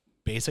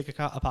basic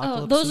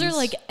apocalypse. Oh, those are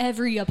like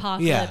every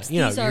apocalypse.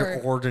 Yeah, these your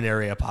are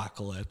ordinary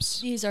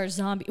apocalypse. These are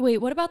zombie. Wait,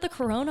 what about the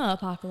corona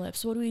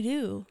apocalypse? What do we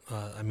do?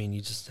 I mean,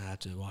 you just have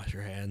to wash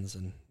your hands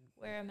and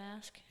wear a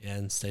mask.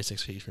 And stay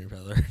 6 feet from your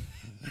brother.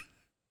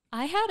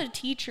 I had a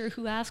teacher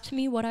who asked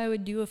me what I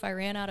would do if I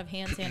ran out of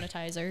hand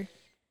sanitizer.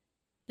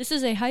 This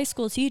is a high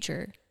school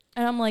teacher.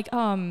 And I'm like,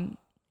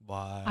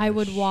 I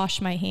would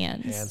wash my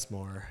hands. Hands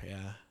more,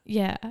 yeah.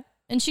 Yeah.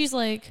 And she's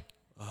like,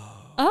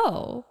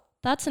 oh,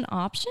 that's an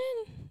option?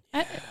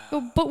 Yeah.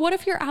 But what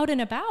if you're out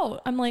and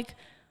about? I'm like,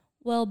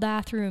 well,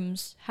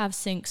 bathrooms have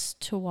sinks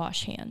to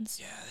wash hands.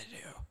 Yeah, they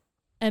do.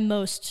 And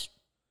most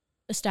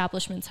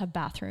establishments have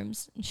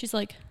bathrooms. And she's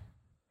like,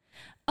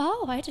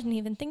 oh, I didn't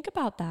even think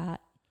about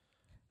that.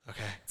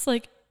 Okay. It's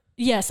like,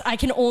 yes, I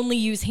can only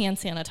use hand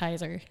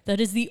sanitizer. That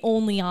is the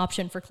only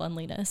option for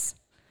cleanliness.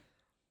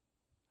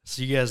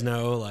 So you guys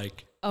know,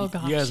 like, oh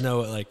gosh, you guys know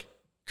what like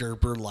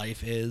Gerber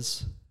Life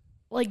is?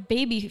 Like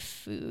baby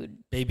food,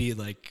 baby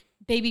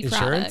insurance.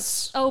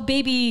 Products. Oh,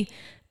 baby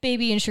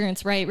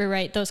insurance.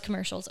 Right. Those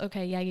commercials.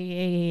 Okay, yeah.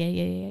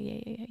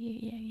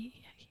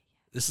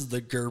 This is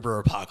the Gerber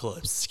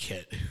Apocalypse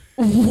kit.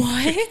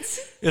 What?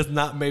 It's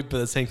not made by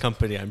the same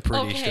company, I'm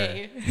pretty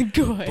sure.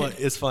 Good. But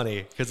it's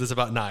funny because it's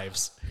about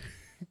knives.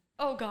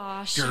 Oh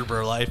gosh.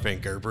 Gerber Life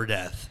and Gerber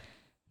Death.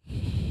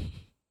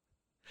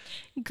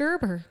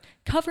 Gerber,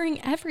 covering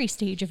every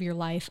stage of your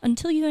life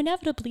until you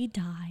inevitably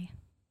die.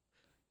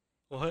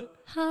 What?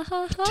 Ha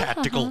ha ha.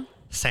 Tactical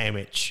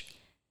sandwich.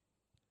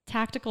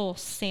 Tactical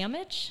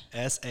sandwich?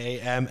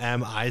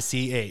 SAMMICH.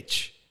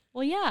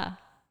 Well, yeah.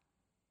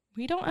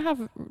 We don't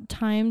have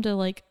time to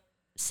like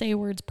say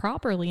words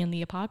properly in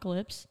the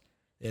apocalypse.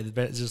 Yeah,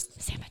 it's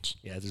just sandwich.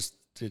 Yeah, just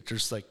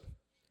like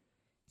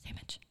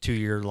sandwich.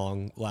 2-year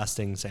long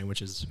lasting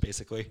sandwiches,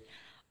 basically.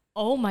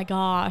 Oh my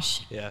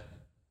gosh. Yeah.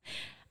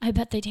 I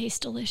bet they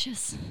taste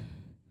delicious.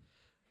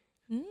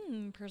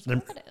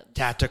 Preservatives.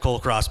 Tactical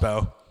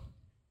crossbow.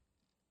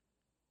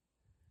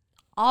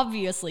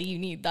 Obviously, you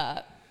need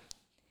that.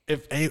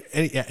 If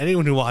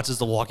anyone who watches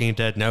The Walking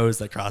Dead knows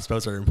that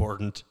crossbows are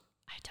important.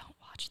 I don't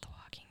watch The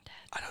Walking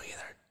Dead. I don't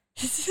either.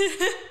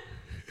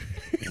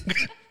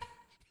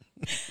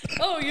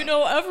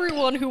 Oh,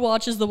 everyone who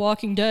watches The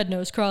Walking Dead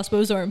knows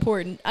crossbows are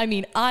important. I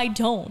mean, I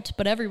don't,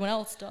 but everyone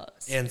else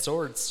does. And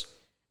swords.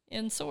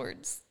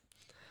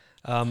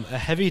 A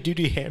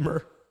heavy-duty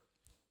hammer.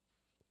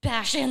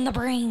 Bash in the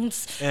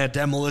brains. And a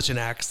demolition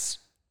axe.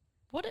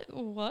 What?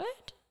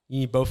 You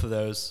need both of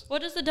those.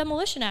 What does the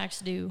demolition axe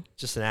do?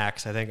 Just an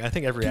axe, I think. I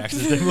think every axe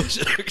is a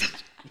demolition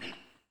axe.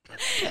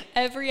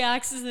 Every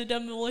axe is a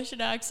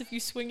demolition axe if you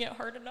swing it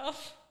hard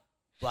enough.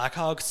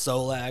 Blackhawk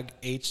Solag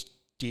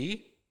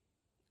HD.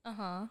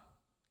 Uh-huh.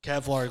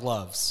 Kevlar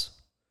gloves.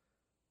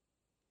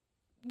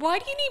 Why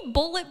do you need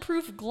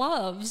bulletproof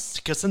gloves?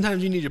 Because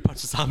sometimes you need to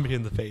punch a zombie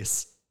in the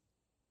face.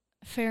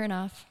 Fair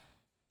enough.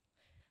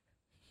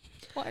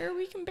 Why are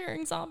we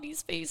comparing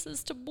zombies'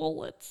 faces to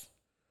bullets?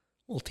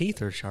 Well,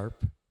 teeth are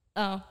sharp.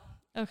 Oh,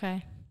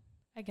 okay.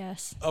 I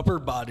guess. Upper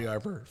body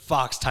armor.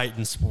 Fox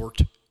Titan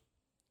Sport.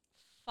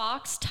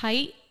 Fox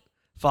Titan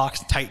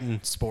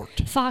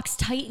Sport. Fox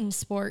Titan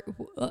Sport.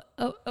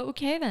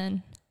 Okay,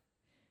 then.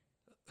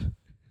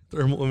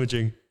 Thermal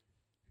imaging.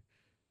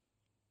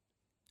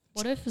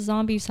 What if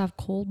zombies have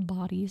cold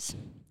bodies?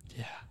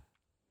 Yeah.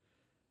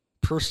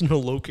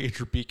 Personal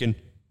locator beacon.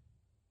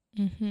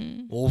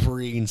 Mm-hmm.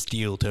 Wolverine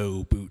steel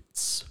toe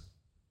boots.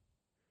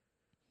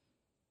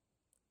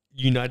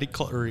 United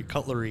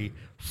Cutlery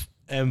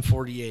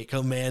M48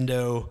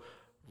 Commando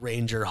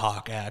Ranger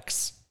Hawk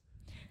Axe.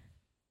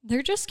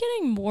 They're just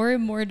getting more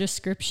and more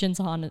descriptions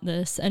on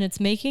this, and it's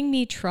making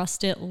me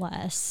trust it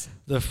less.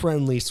 The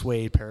friendly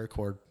suede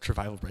paracord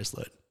survival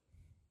bracelet.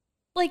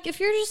 Like, if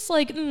you're just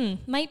like,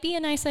 might be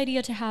a nice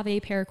idea to have a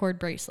paracord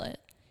bracelet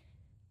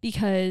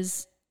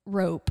because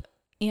rope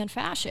and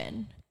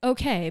fashion.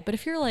 Okay, but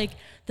if you're like,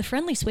 the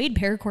friendly suede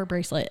paracord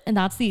bracelet, and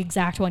that's the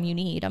exact one you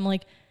need, I'm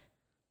like,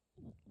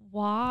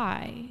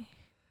 why?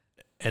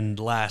 And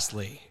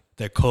lastly,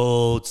 the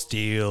Cold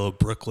Steel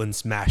Brooklyn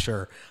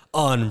Smasher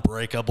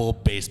Unbreakable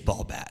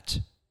Baseball Bat.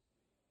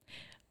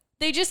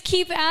 They just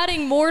keep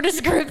adding more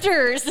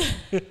descriptors.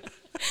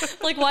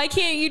 Like, why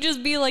can't you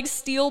just be like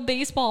steel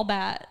baseball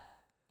bat?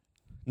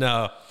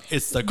 No,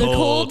 it's the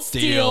Cold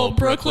Steel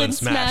Brooklyn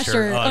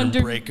Smasher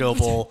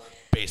Unbreakable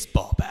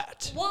Baseball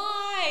Bat.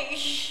 Why?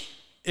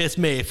 It's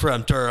made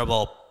from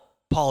durable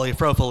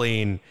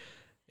polypropylene.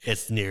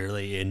 It's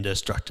nearly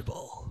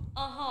indestructible.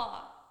 Uh-huh.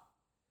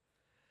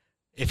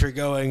 If you're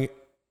going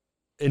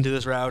into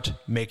this route,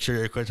 make sure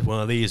you're equipped with one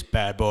of these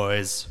bad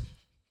boys.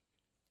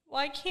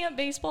 Why can't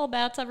baseball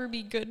bats ever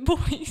be good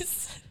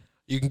boys?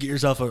 You can get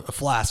yourself a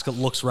flask that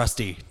looks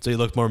rusty, so you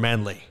look more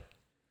manly.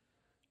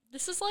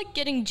 This is like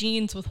getting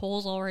jeans with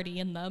holes already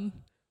in them.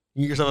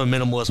 You can get yourself a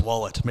minimalist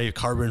wallet, maybe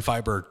carbon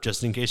fiber,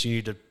 just in case you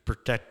need to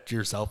protect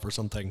yourself or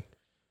something.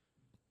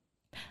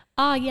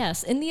 Ah,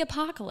 yes. In the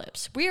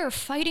apocalypse, we are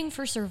fighting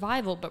for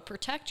survival, but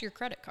protect your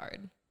credit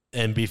card.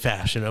 And be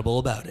fashionable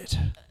about it.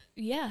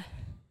 Yeah.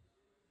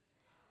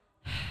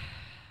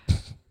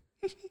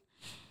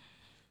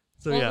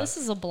 So, well, this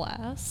is a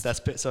blast. That's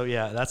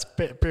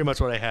pretty much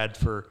what I had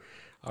for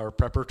our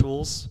prepper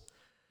tools.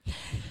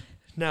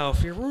 Now,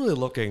 if you're really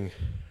looking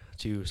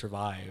to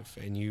survive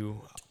and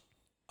you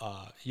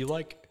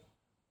like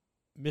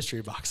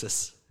mystery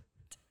boxes,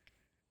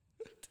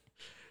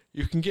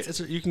 you can get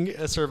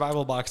a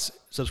survival box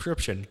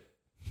subscription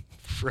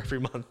for every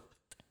month.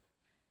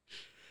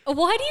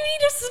 Why do you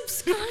need a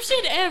subscription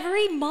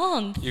every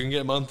month? You can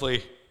get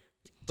monthly,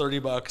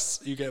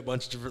 $30. You get a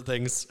bunch of different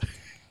things.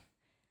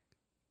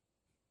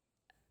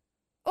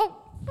 Oh,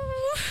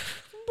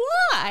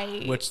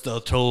 why? Which they'll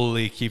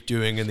totally keep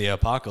doing in the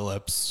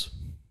apocalypse.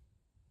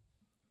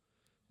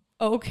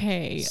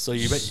 Okay. So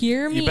you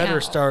out.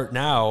 better start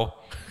now.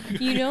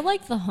 You know,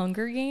 like the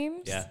Hunger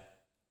Games? Yeah.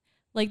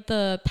 Like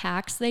the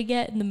packs they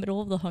get in the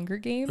middle of the Hunger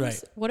Games?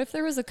 Right. What if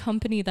there was a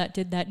company that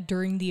did that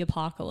during the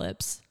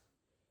apocalypse?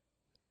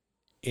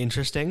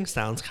 Interesting.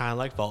 Sounds kind of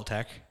like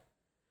Vault-Tec.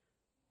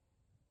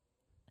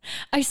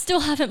 I still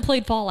haven't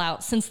played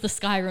Fallout since the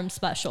Skyrim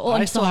special.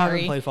 I still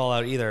haven't played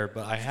Fallout either,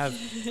 but I have.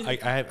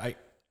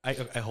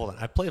 I hold on.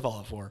 I played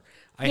Fallout 4.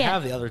 I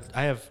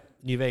have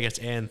New Vegas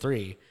and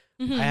 3.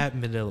 Mm-hmm. I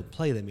haven't been able to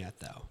play them yet,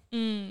 though.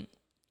 Mm.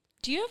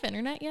 Do you have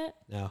internet yet?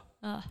 No.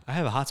 I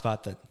have a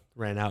hotspot that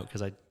ran out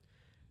because I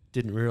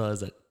didn't realize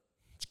that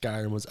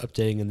Skyrim was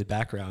updating in the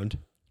background.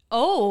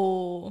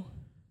 Oh.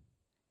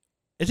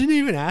 It didn't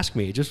even ask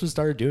me. It just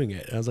started doing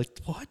it. And I was like,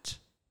 what?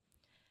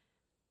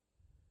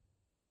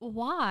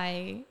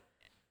 Why?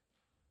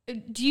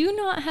 Do you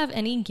not have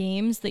any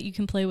games that you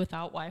can play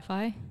without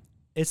Wi-Fi?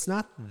 It's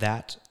not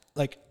that.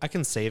 Like, I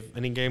can save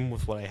any game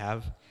with what I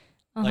have.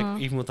 Uh-huh.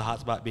 Like, even with the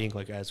hotspot being,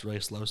 like, at its really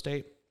slow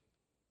state.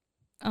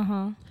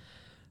 Uh-huh.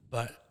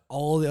 But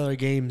all the other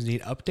games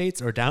need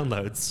updates or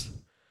downloads.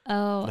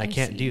 Oh, and I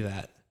can't do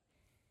that.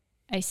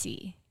 I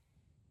see.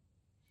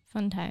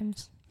 Fun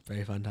times.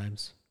 Very fun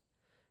times.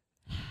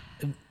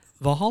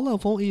 Valhalla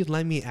won't even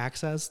let me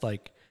access,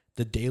 like,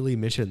 the daily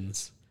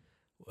missions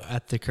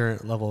at the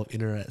current level of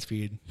internet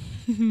speed.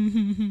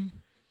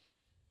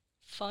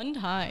 Fun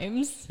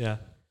times. Yeah.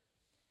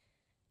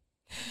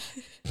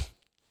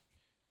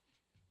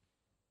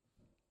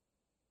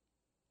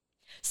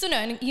 So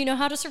no, you know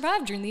how to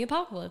survive during the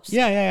apocalypse.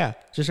 Yeah.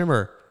 Just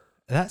remember,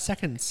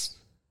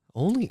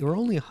 we're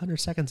only 100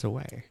 seconds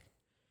away.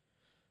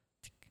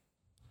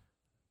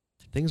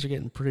 Things are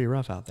getting pretty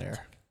rough out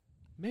there.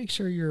 Make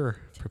sure you're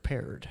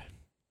prepared.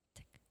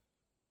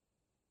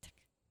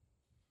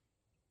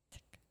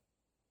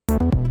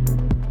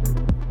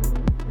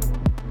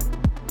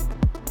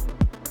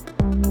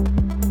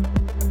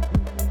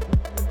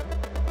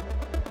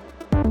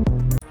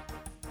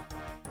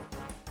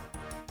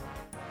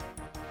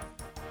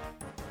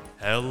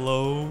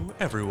 Hello,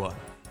 everyone.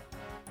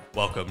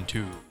 Welcome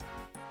to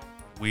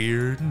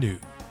Weird News.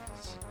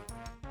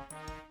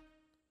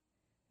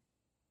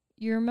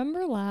 You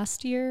remember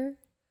last year,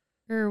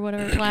 or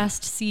whatever,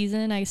 last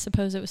season, I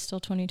suppose it was still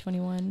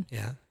 2021.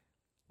 Yeah.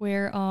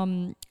 Where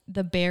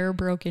the bear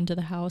broke into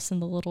the house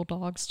and the little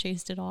dogs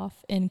chased it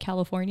off in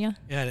California.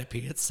 Yeah, and it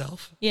peed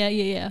itself.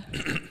 Yeah.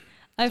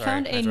 I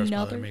found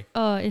another.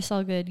 Oh, it's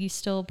all good. You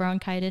still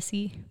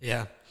bronchitis-y?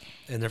 Yeah.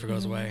 It never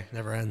goes away.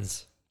 Never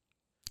ends.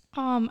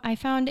 I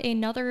found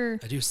another.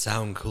 I do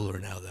sound cooler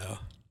now, though.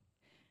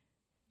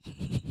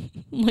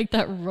 Like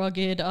that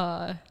rugged.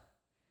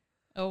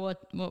 What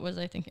was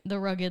I thinking? The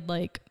rugged,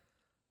 like,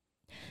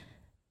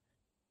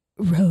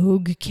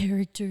 rogue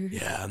character.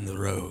 Yeah, I'm the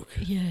rogue.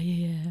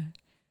 Yeah.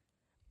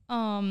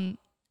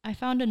 I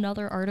found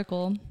another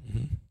article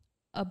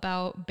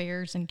about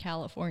bears in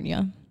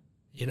California.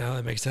 You know,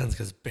 it makes sense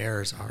because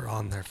bears are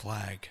on their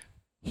flag.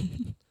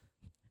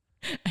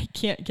 I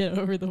can't get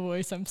over the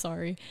voice. I'm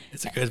sorry.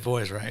 It's a good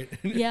voice, right?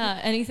 Yeah.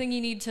 Anything you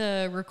need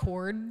to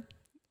record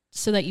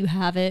so that you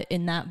have it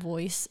in that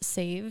voice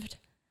saved.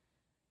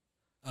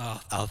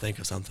 I'll think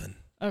of something.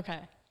 Okay.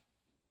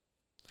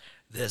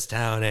 This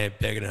town ain't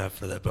big enough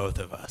for the both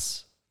of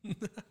us.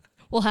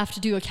 We'll have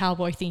to do a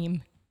cowboy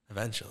theme.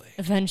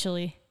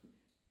 Eventually.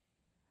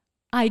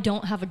 I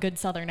don't have a good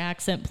Southern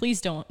accent.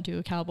 Please don't do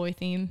a cowboy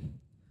theme.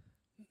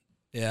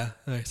 Yeah,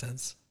 that makes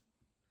sense.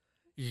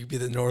 You could be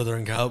the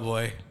northern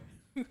cowboy.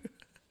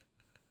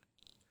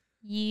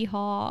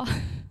 Yeehaw.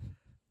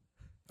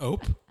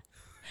 Ope.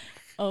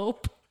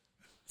 Ope.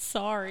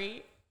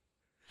 Sorry.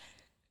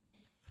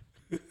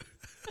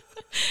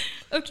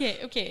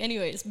 Okay.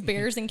 Anyways,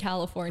 bears in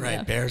California.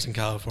 Right, bears in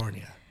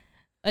California.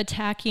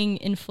 Attacking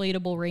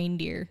inflatable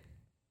reindeer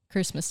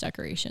Christmas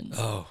decorations.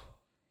 Oh,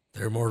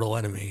 their mortal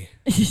enemy.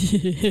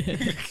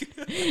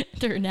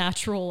 Their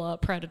natural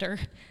predator.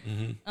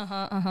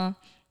 Mm-hmm.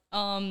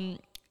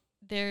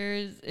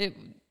 There's it.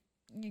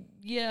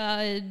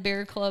 Yeah,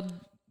 Bear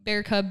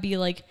Cub be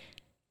like,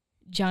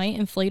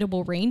 giant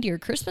inflatable reindeer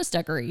Christmas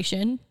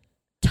decoration.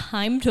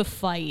 Time to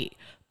fight.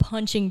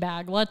 Punching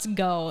bag. Let's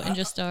go. And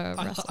just I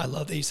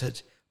love that you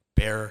said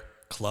Bear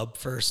Club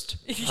first.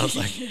 I was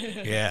like,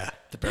 yeah,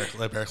 the Bear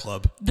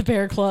Club. The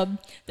Bear Club.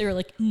 They were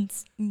like,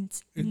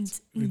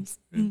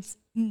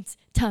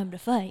 time to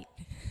fight.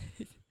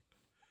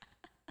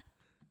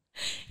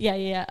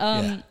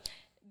 Yeah.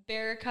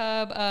 Bear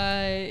Cub,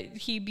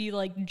 he'd be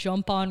like,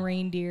 jump on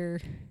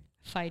reindeer,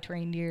 fight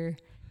reindeer.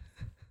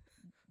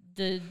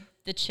 The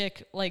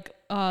chick, like,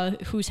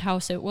 whose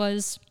house it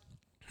was,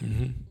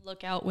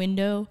 look out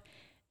window,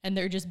 and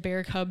they're just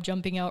Bear Cub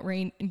jumping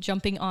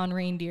on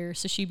reindeer.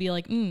 So she'd be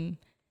like,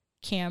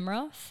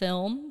 camera,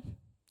 film,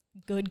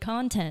 good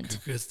content.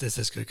 This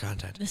is good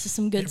content. This is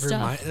some good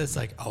stuff. It's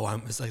like,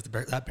 it's like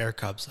that Bear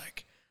Cub's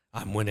like,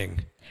 I'm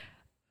winning.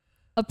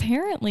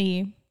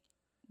 Apparently,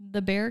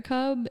 the Bear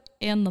Cub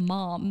and the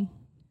mom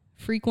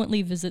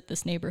frequently visit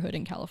this neighborhood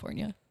in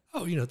California.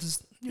 Oh,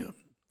 this,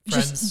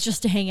 friends.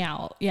 Just to hang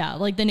out. Yeah,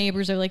 like the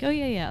neighbors are like, oh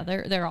yeah,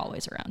 they're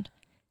always around.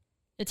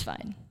 It's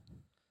fine.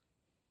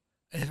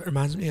 It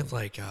reminds me of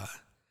like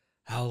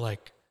how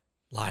like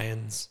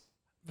lions,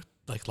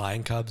 like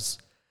lion cubs,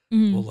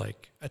 will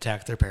like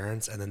attack their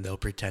parents and then they'll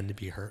pretend to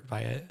be hurt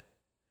by it.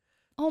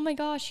 Oh my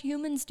gosh,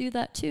 humans do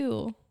that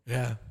too.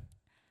 Yeah.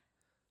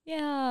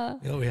 Yeah.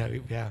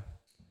 Yeah.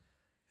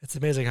 It's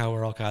amazing how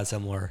we're all kind of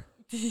similar.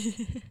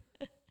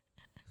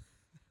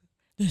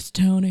 This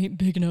town ain't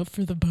big enough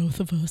for the both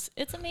of us.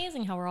 It's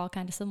amazing how we're all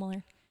kind of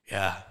similar.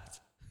 Yeah.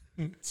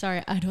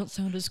 Sorry, I don't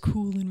sound as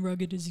cool and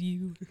rugged as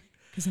you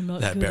because I'm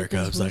not that good Bear at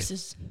those Cub's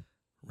voices. Like,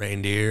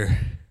 reindeer,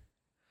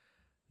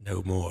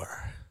 no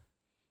more.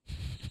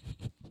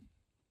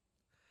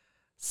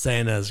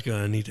 Santa's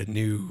gonna need a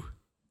new.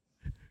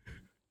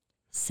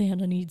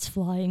 Santa needs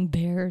flying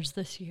bears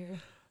this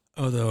year.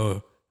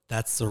 Although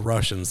that's the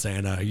Russian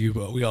Santa,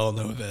 we all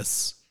know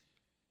this.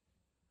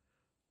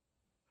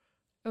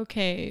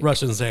 Okay.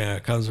 Russian Santa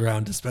comes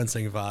around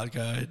dispensing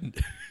vodka and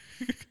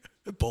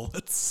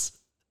bullets.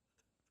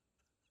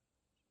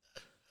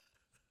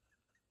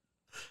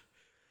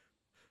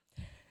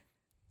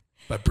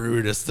 But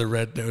Brutus, the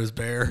red-nosed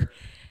bear.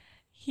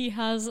 He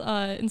has,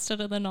 instead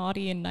of the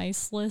naughty and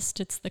nice list,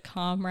 it's the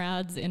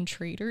comrades and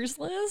traitors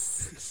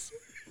list.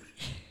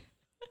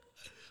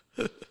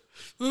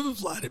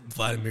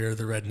 Vladimir,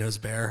 the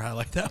red-nosed bear. I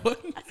like that one.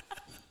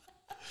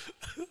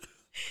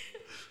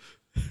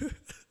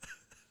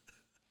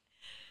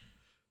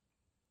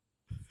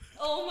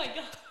 Oh my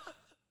god.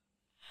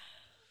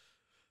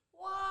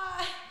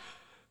 Why?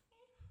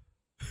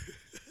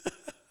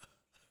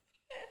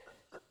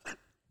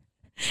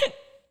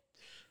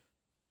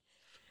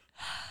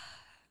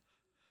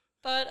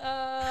 But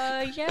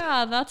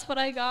yeah, that's what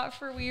I got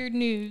for weird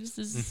news.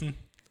 Is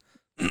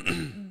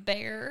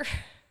bear.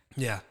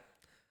 Yeah.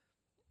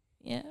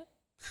 Yeah.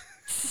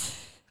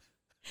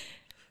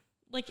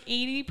 Like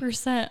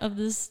 80% of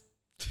this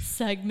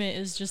segment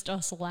is just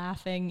us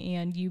laughing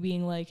and you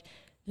being like,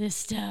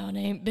 this town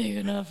ain't big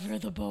enough for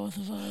the both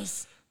of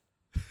us.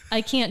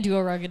 I can't do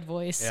a rugged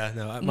voice. Yeah,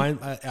 no,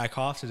 I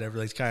coughed and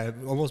everything's kind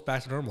of almost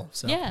back to normal.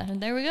 So yeah,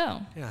 and there we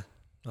go. Yeah.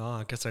 Oh,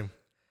 I guess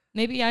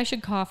maybe I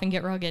should cough and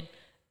get rugged.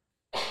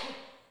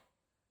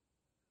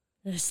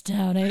 This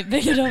town ain't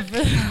big enough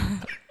for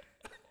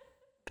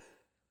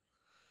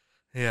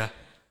Yeah.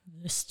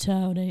 This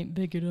town ain't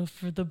big enough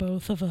for the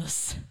both of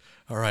us.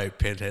 All right,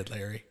 Pinhead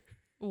Larry.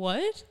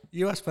 What?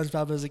 You watched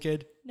SpongeBob as a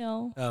kid?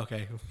 No. Oh,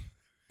 okay.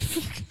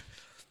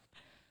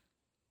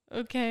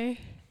 Okay.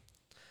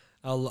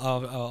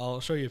 I'll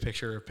show you a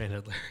picture of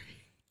Pinhead Larry.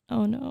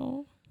 Oh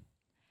no.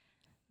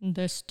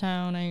 This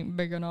town ain't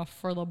big enough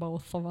for the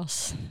both of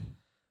us.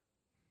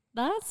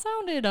 That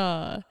sounded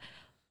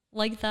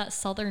like that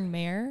Southern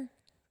mayor.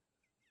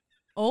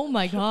 Oh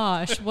my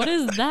gosh, what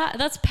is that?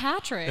 That's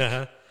Patrick.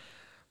 Uh-huh.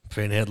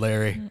 Pinhead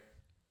Larry.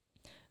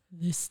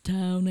 This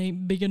town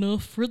ain't big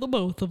enough for the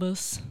both of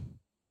us.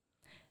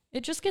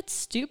 It just gets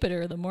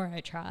stupider the more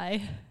I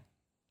try.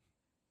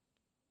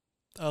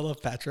 I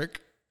love Patrick.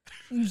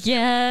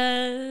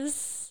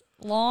 Yes.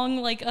 Long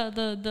like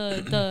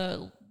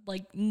the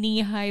like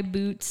knee-high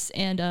boots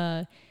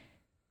and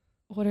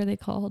what are they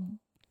called?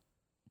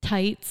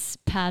 Tights,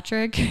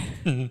 Patrick.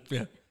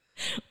 Yeah.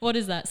 What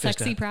is that?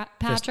 Sexy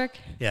Patrick?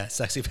 Yeah,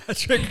 sexy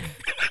Patrick.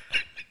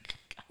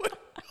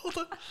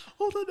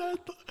 Hold on.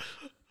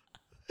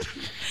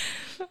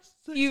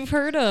 You've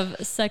heard of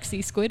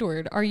sexy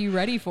Squidward. Are you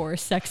ready for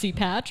sexy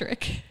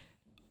Patrick?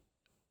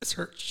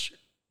 Search.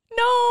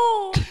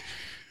 No.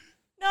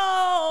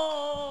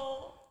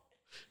 No.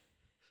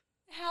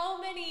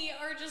 How many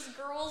are just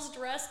girls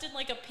dressed in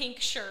like a pink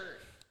shirt?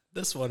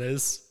 This one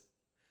is.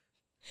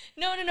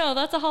 No.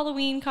 That's a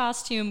Halloween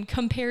costume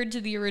compared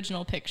to the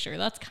original picture.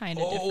 That's kind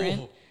of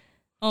different.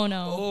 Oh,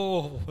 no.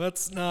 Oh,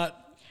 that's not.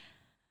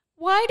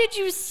 Why did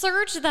you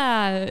search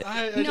that?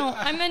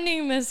 I'm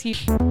ending this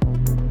here.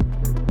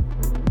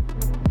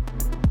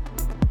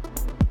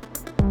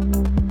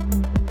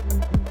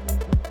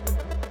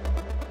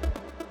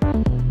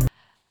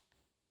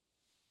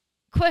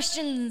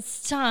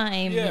 Questions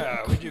time.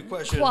 Yeah, we do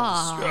questions.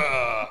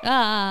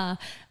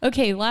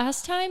 Okay,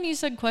 last time you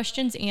said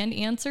questions and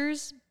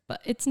answers,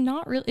 but it's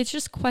not really, it's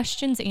just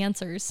questions,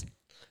 answers.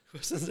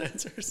 Questions,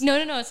 answers?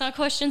 No, it's not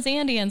questions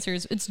and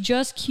answers. It's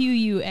just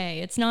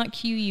QUA. It's not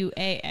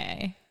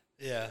QUAA.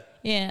 Yeah.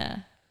 Yeah.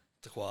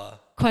 Qua.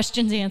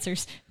 Questions,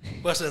 answers.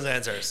 Questions,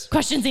 answers.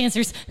 Questions,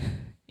 answers.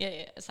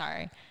 Yeah,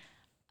 sorry.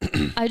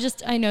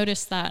 I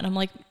noticed that, and I'm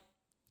like,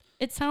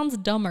 it sounds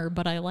dumber,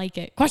 but I like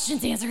it.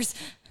 Questions, answers.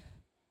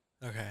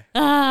 Okay.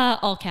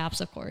 All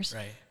caps, of course.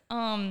 Right.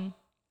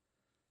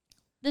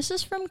 This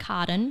is from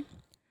Cotton.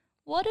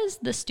 What is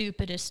the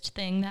stupidest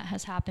thing that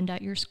has happened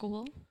at your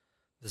school?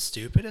 The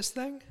stupidest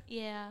thing?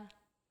 Yeah.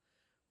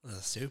 One of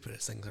the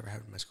stupidest things ever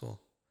happened in my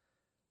school.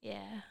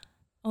 Yeah.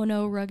 Oh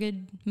no,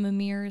 Rugged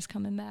Mimir is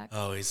coming back.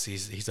 Oh,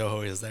 he's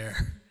always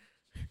there.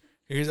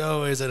 He's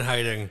always in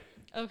hiding.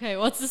 Okay,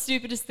 what's the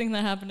stupidest thing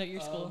that happened at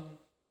your school?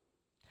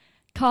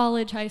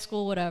 College, high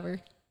school, whatever.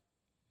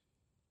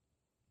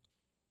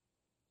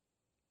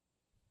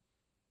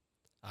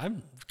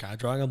 I'm kind of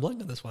drawing a blank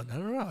on this one. I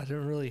don't know. I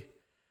don't really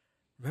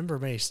remember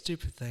many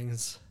stupid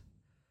things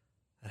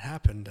that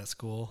happened at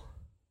school.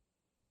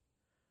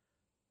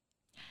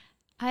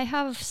 I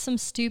have some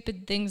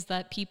stupid things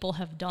that people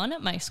have done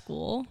at my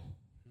school.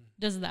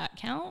 Does that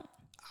count?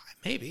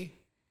 Maybe.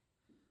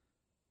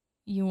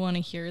 You want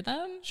to hear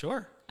them?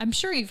 Sure. I'm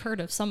sure you've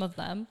heard of some of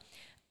them.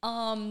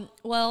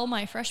 Well,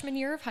 my freshman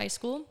year of high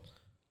school,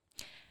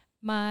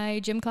 my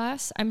gym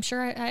class, I'm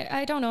sure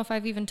I don't know if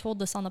I've even told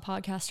this on the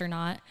podcast or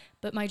not,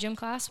 but my gym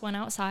class went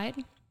outside.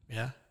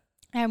 Yeah.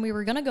 And we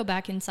were going to go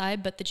back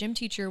inside, but the gym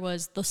teacher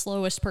was the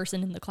slowest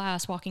person in the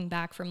class walking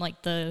back from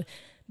like the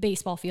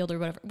baseball field or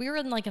whatever. We were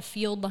in like a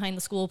field behind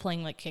the school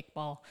playing like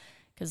kickball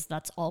because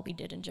that's all we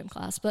did in gym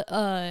class. But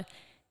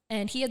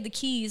and he had the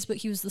keys, but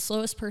he was the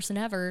slowest person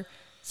ever.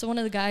 So one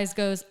of the guys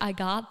goes, "I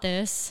got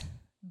this."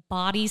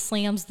 Body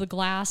slams the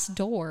glass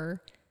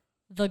door.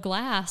 The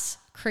glass,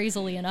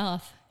 crazily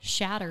enough,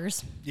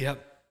 shatters.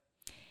 Yep.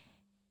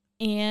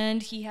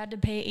 And he had to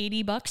pay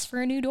 $80 for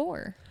a new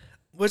door.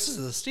 Which is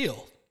a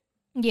steal.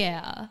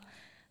 Yeah.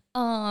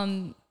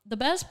 The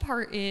best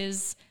part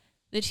is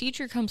the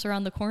teacher comes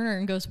around the corner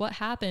and goes, "What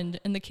happened?"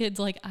 And the kid's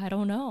like, "I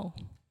don't know."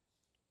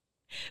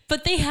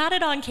 But they had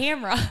it on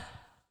camera.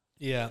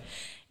 Yeah.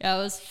 Yeah, it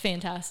was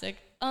fantastic.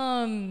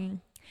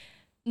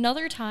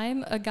 Another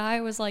time, a guy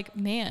was like,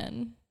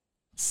 "Man,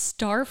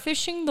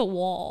 starfishing the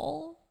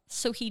wall."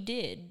 So he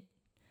did.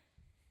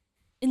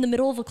 In the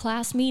middle of a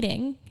class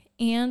meeting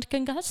and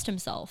concussed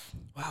himself.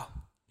 Wow.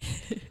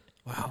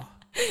 Wow.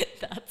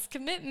 That's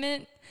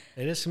commitment.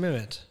 It is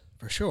commitment,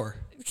 for sure.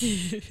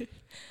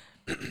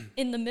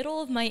 In the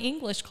middle of my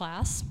English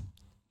class,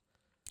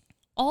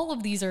 all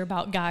of these are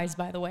about guys,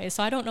 by the way,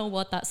 so I don't know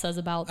what that says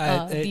about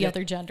the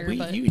other gender.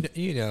 But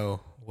you know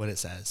what it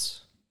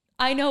says.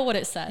 I know what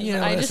it says. You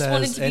know I just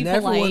wanted to be and polite.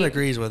 everyone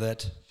agrees with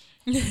it.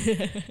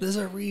 There's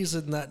a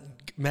reason that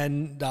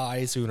men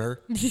die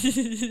sooner.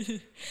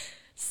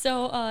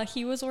 So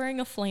he was wearing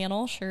a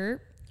flannel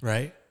shirt.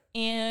 Right.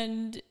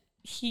 And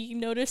he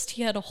noticed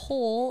he had a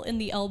hole in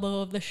the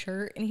elbow of the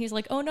shirt, and he's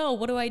like, "Oh no,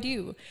 what do I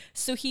do?"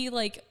 So he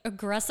like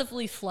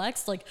aggressively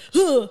flexed, like,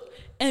 "Huh,"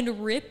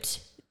 and ripped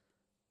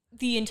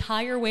the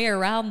entire way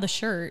around the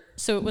shirt.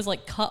 So it was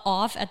like cut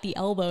off at the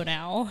elbow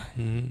now.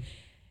 Mm-hmm.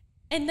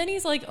 And then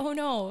he's like, "Oh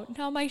no,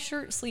 now my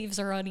shirt sleeves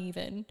are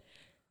uneven."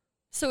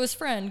 So his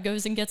friend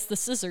goes and gets the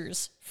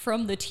scissors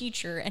from the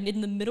teacher, and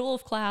in the middle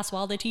of class,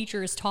 while the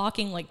teacher is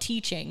talking, like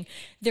teaching,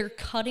 they're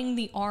cutting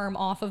the arm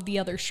off of the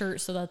other shirt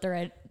so that they're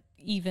at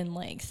even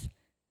length.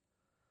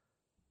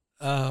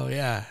 Oh,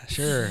 yeah,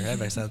 sure. That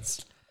makes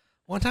sense.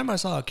 One time I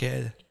saw a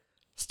kid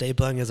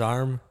stapling his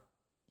arm.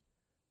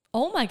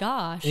 Oh my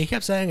gosh. And he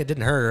kept saying it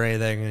didn't hurt or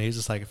anything, and he was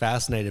just like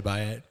fascinated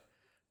by it.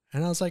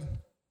 And I was like,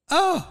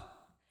 "Oh,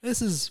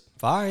 this is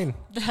fine."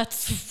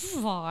 That's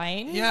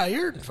fine. Yeah,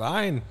 you're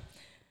fine.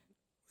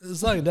 There's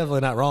something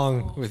definitely not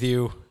wrong with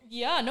you.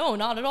 Yeah, no,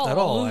 not at all. At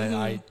all.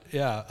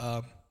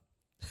 Yeah.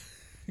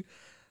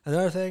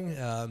 Another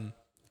thing,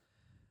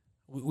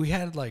 we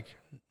had like,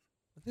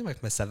 I think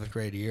like my 7th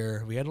grade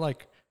year, we had to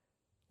like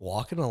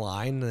walk in a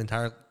line. The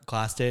entire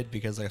class did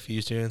because like a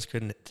few students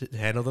couldn't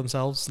handle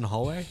themselves in the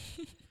hallway.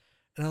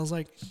 And I was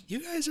like,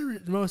 "You guys are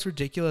the most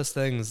ridiculous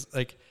things."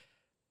 Like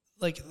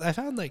I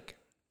found like,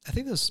 I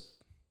think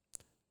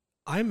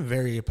I'm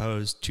very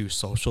opposed to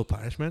social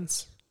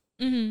punishments.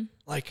 Mm-hmm.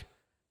 Like,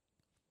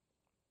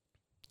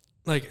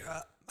 like,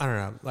 I don't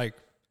know. Like,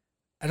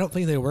 I don't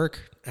think they work.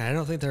 And I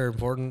don't think they're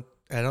important.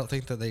 I don't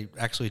think that they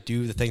actually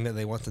do the thing that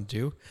they want to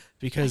do,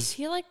 because I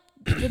feel like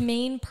the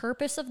main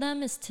purpose of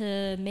them is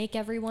to make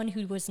everyone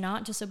who was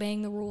not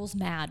disobeying the rules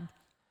mad.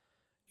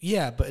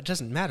 Yeah, but it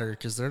doesn't matter,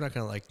 because they're not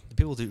going to, like, the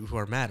people who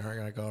are mad aren't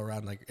going to go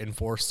around, like,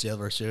 enforce the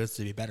other students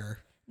to be better.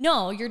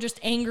 No, you're just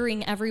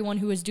angering everyone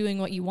who is doing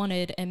what you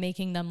wanted and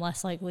making them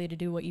less likely to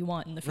do what you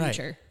want in the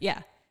future. Right.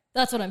 Yeah,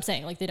 that's what I'm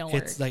saying. Like, they don't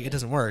work. It's like, it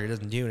doesn't work. It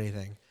doesn't do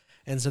anything.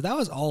 And so that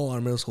was all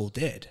our middle school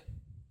did,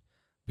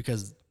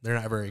 because they're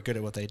not very good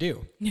at what they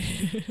do.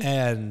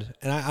 and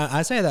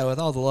I say that with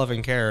all the love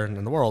and care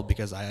in the world,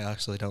 because I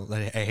actually don't.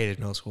 I hated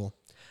middle school,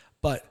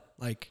 but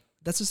like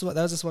that was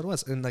just what it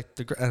was. And like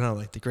I don't know,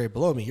 like the grade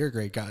below me, your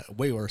grade got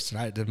way worse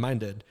than mine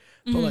did.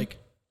 Mm-hmm. But like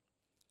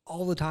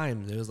all the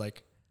time, it was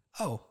like,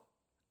 oh,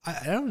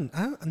 I'm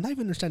not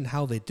even understanding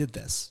how they did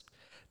this,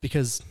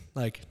 because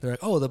like they're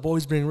like, oh, the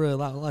boys bring really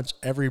loud lunch.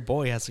 Every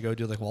boy has to go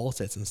do like wall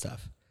sits and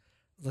stuff.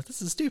 I was like,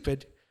 this is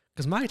stupid,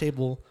 because my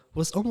table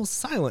was almost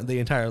silent the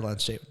entire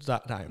lunch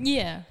time.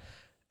 Yeah.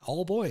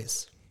 All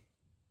boys.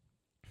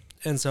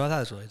 And so I thought it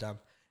was really dumb.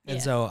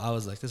 And so I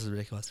was like, this is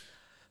ridiculous.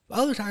 But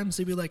other times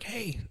they'd be like,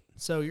 hey,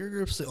 so your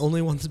group's the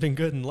only one that's been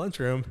good in the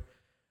lunchroom.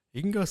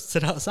 You can go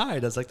sit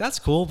outside. I was like, that's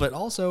cool, but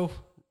also,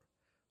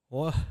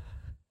 what?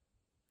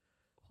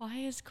 Why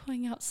is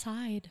going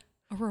outside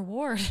a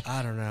reward?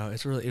 I don't know.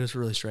 It was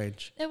really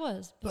strange. It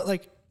was. But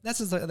like, that's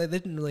just like, they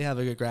didn't really have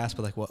a good grasp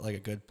of like what like a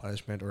good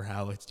punishment or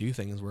how to do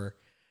things were.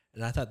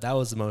 And I thought that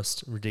was the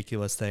most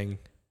ridiculous thing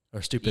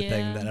or stupid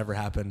thing that ever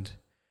happened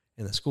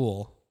in the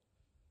school.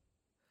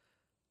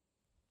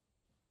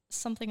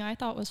 Something I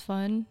thought was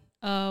fun.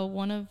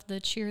 One of the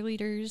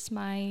cheerleaders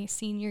my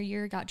senior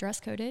year got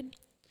dress coded.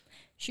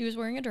 She was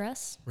wearing a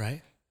dress.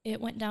 Right. It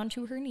went down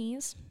to her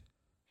knees.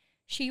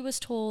 She was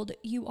told,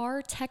 you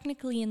are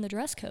technically in the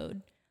dress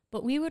code,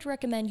 but we would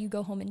recommend you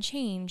go home and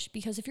change,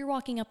 because if you're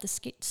walking up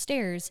the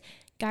stairs,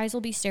 guys will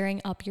be staring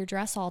up your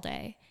dress all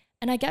day.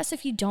 And I guess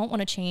if you don't want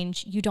to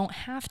change, you don't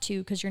have to,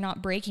 because you're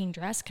not breaking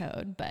dress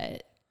code,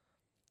 but...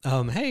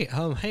 Hey,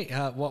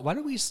 why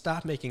don't we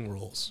stop making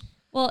rules?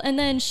 Well, and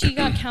then she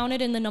got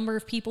counted in the number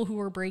of people who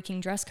were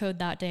breaking dress code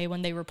that day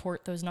when they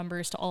report those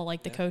numbers to all,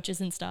 like, the coaches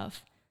and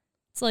stuff.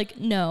 It's like,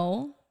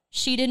 no,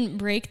 she didn't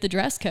break the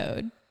dress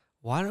code.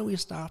 Why don't we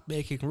stop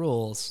making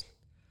rules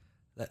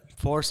that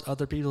force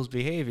other people's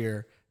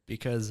behavior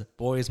because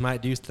boys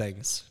might do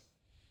things?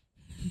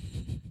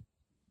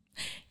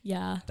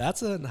 Yeah.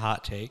 That's a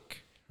hot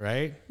take,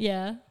 right?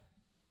 Yeah.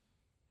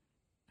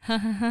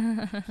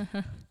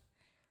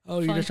 Oh,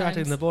 you're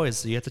distracting the boys,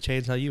 so you have to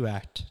change how you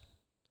act.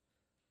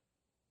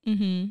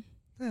 Mm-hmm.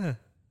 Yeah.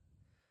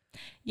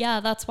 Yeah,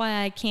 that's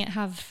why I can't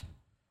have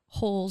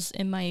holes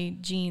in my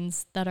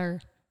jeans that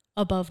are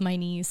above my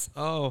knees.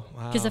 Oh,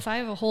 wow. Because if I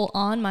have a hole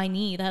on my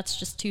knee, that's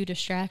just too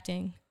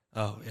distracting.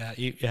 Oh, yeah.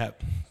 Yeah.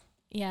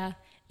 Yeah.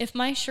 If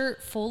my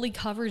shirt fully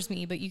covers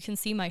me, but you can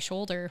see my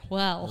shoulder,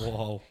 well...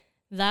 Whoa.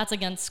 That's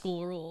against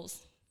school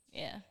rules.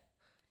 Yeah.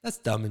 That's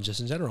dumb and just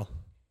in general.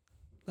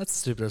 That's the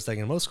stupidest thing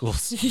in most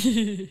schools.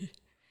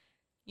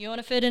 You want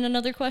to fit in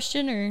another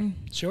question, or?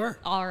 Sure.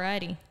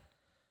 Alrighty.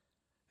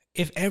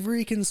 If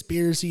every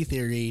conspiracy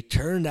theory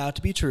turned out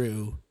to be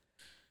true,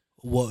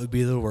 what would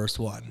be the worst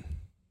one?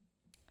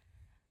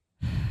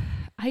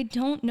 I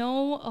don't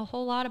know a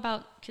whole lot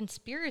about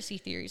conspiracy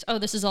theories. Oh,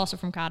 this is also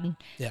from Cotton.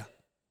 Yeah.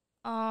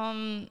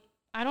 I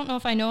don't know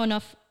if I know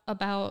enough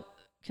about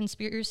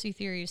conspiracy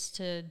theories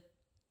to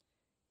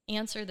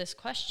answer this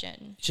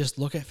question. Just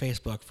look at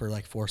Facebook for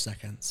like 4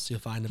 seconds. You'll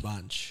find a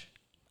bunch.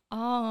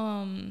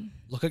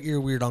 Look at your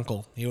weird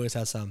uncle. He always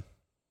has some.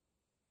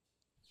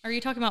 Are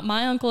you talking about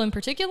my uncle in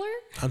particular?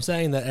 I'm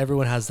saying that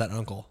everyone has that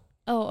uncle.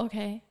 Oh,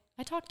 okay.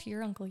 I talked to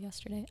your uncle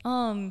yesterday.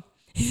 Oh,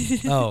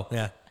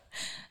 yeah.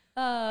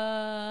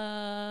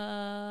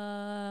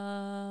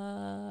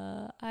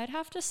 I'd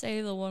have to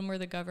say the one where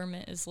the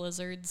government is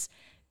lizards,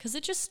 because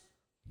it just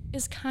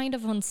is kind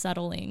of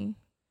unsettling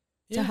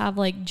to have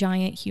like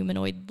giant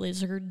humanoid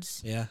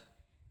lizards. Yeah.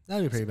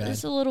 That'd be pretty bad.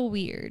 It's a little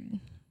weird.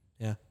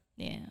 Yeah.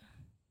 Yeah.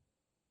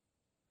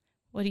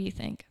 What do you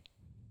think?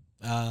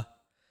 I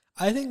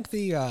think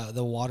the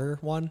water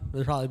one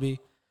would probably be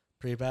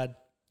pretty bad.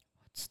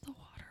 What's the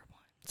water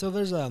one? So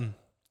there's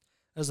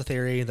a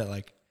theory that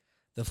like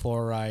the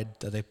fluoride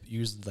that they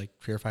use to like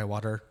purify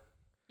water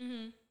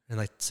in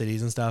like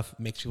cities and stuff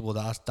makes people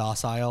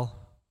docile.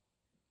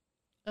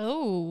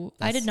 Oh,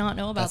 I did not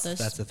know about this.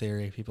 That's a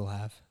theory people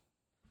have.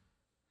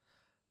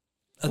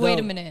 Wait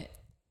a minute.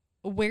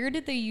 Where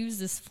did they use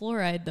this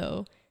fluoride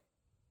though?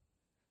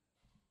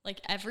 Like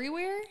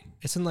everywhere?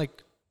 It's in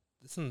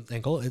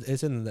Engel.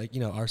 It's in like,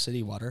 our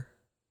city water.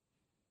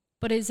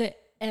 But is it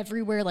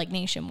everywhere, like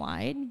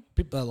nationwide?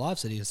 A lot of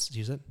cities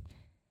use it.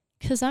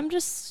 Because I'm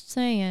just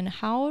saying,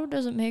 how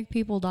does it make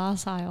people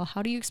docile?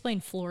 How do you explain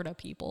Florida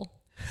people?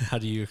 How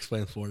do you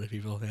explain Florida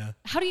people? Yeah.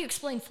 How do you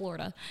explain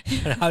Florida?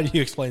 How do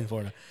you explain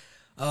Florida?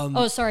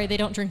 Sorry, they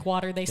don't drink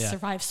water. They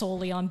survive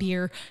solely on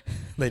beer.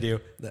 They do.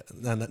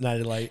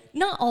 Night Light.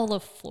 Not all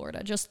of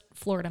Florida, just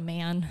Florida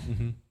man.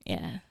 Mm-hmm.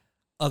 Yeah.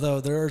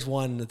 Although there's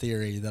one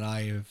theory that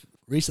I have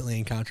recently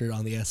encountered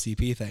on the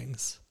SCP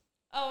things.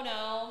 Oh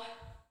no.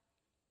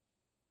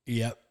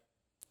 Yep.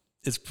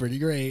 It's pretty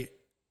great.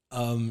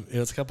 It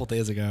was a couple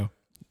days ago.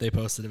 They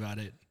posted about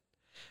it.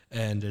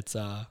 And it's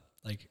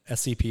like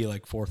SCP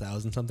like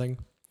 4000 something.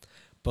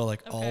 But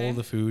like all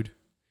the food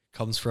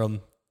comes from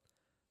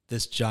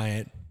this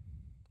giant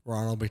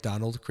Ronald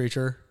McDonald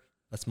creature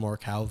that's more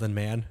cow than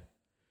man.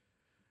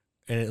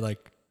 And it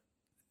like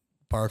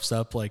barfs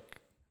up like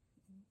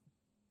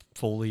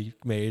fully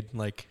made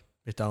like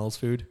McDonald's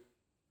food.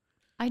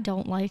 I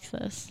don't like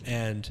this.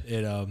 And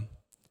it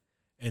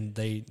and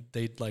they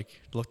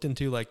like looked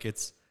into like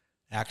its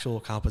actual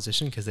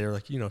composition because they were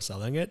like,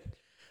 selling it.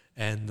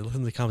 And they looked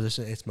into the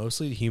composition, it's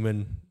mostly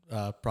human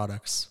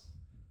products.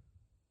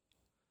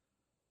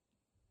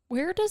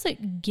 Where does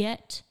it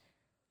get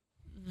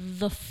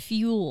the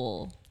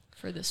fuel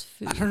for this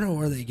food? I don't know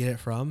where they get it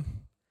from.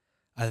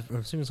 I'm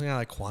assuming it's kind of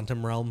like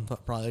quantum realm,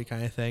 probably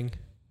kind of thing.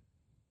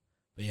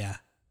 But yeah.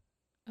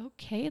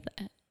 Okay,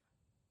 then.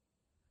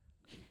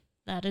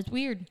 That is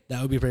weird.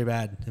 That would be pretty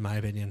bad, in my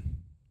opinion.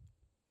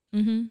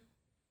 Mm-hmm.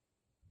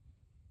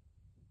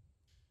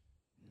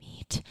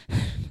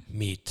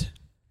 Meat.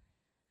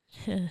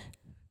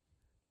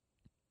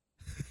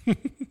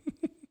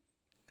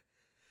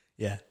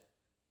 Yeah.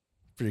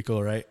 Pretty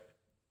cool, right?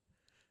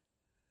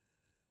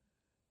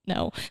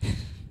 No.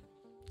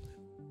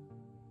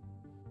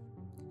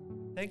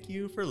 Thank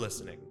you for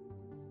listening.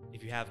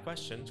 If you have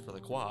questions for the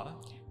Kwa,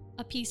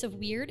 a piece of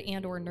weird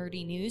and or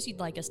nerdy news you'd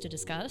like us to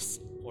discuss,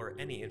 or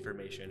any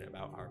information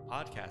about our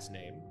podcast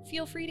name,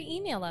 feel free to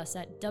email us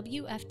at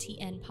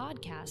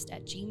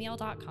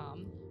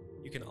wftnpodcast@gmail.com.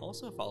 You can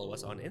also follow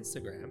us on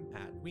Instagram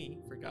at We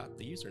Forgot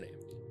the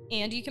Username.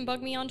 And you can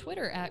bug me on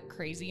Twitter at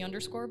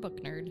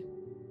crazy_booknerd.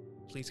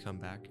 Please come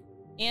back.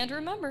 And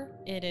remember,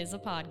 it is a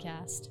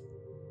podcast.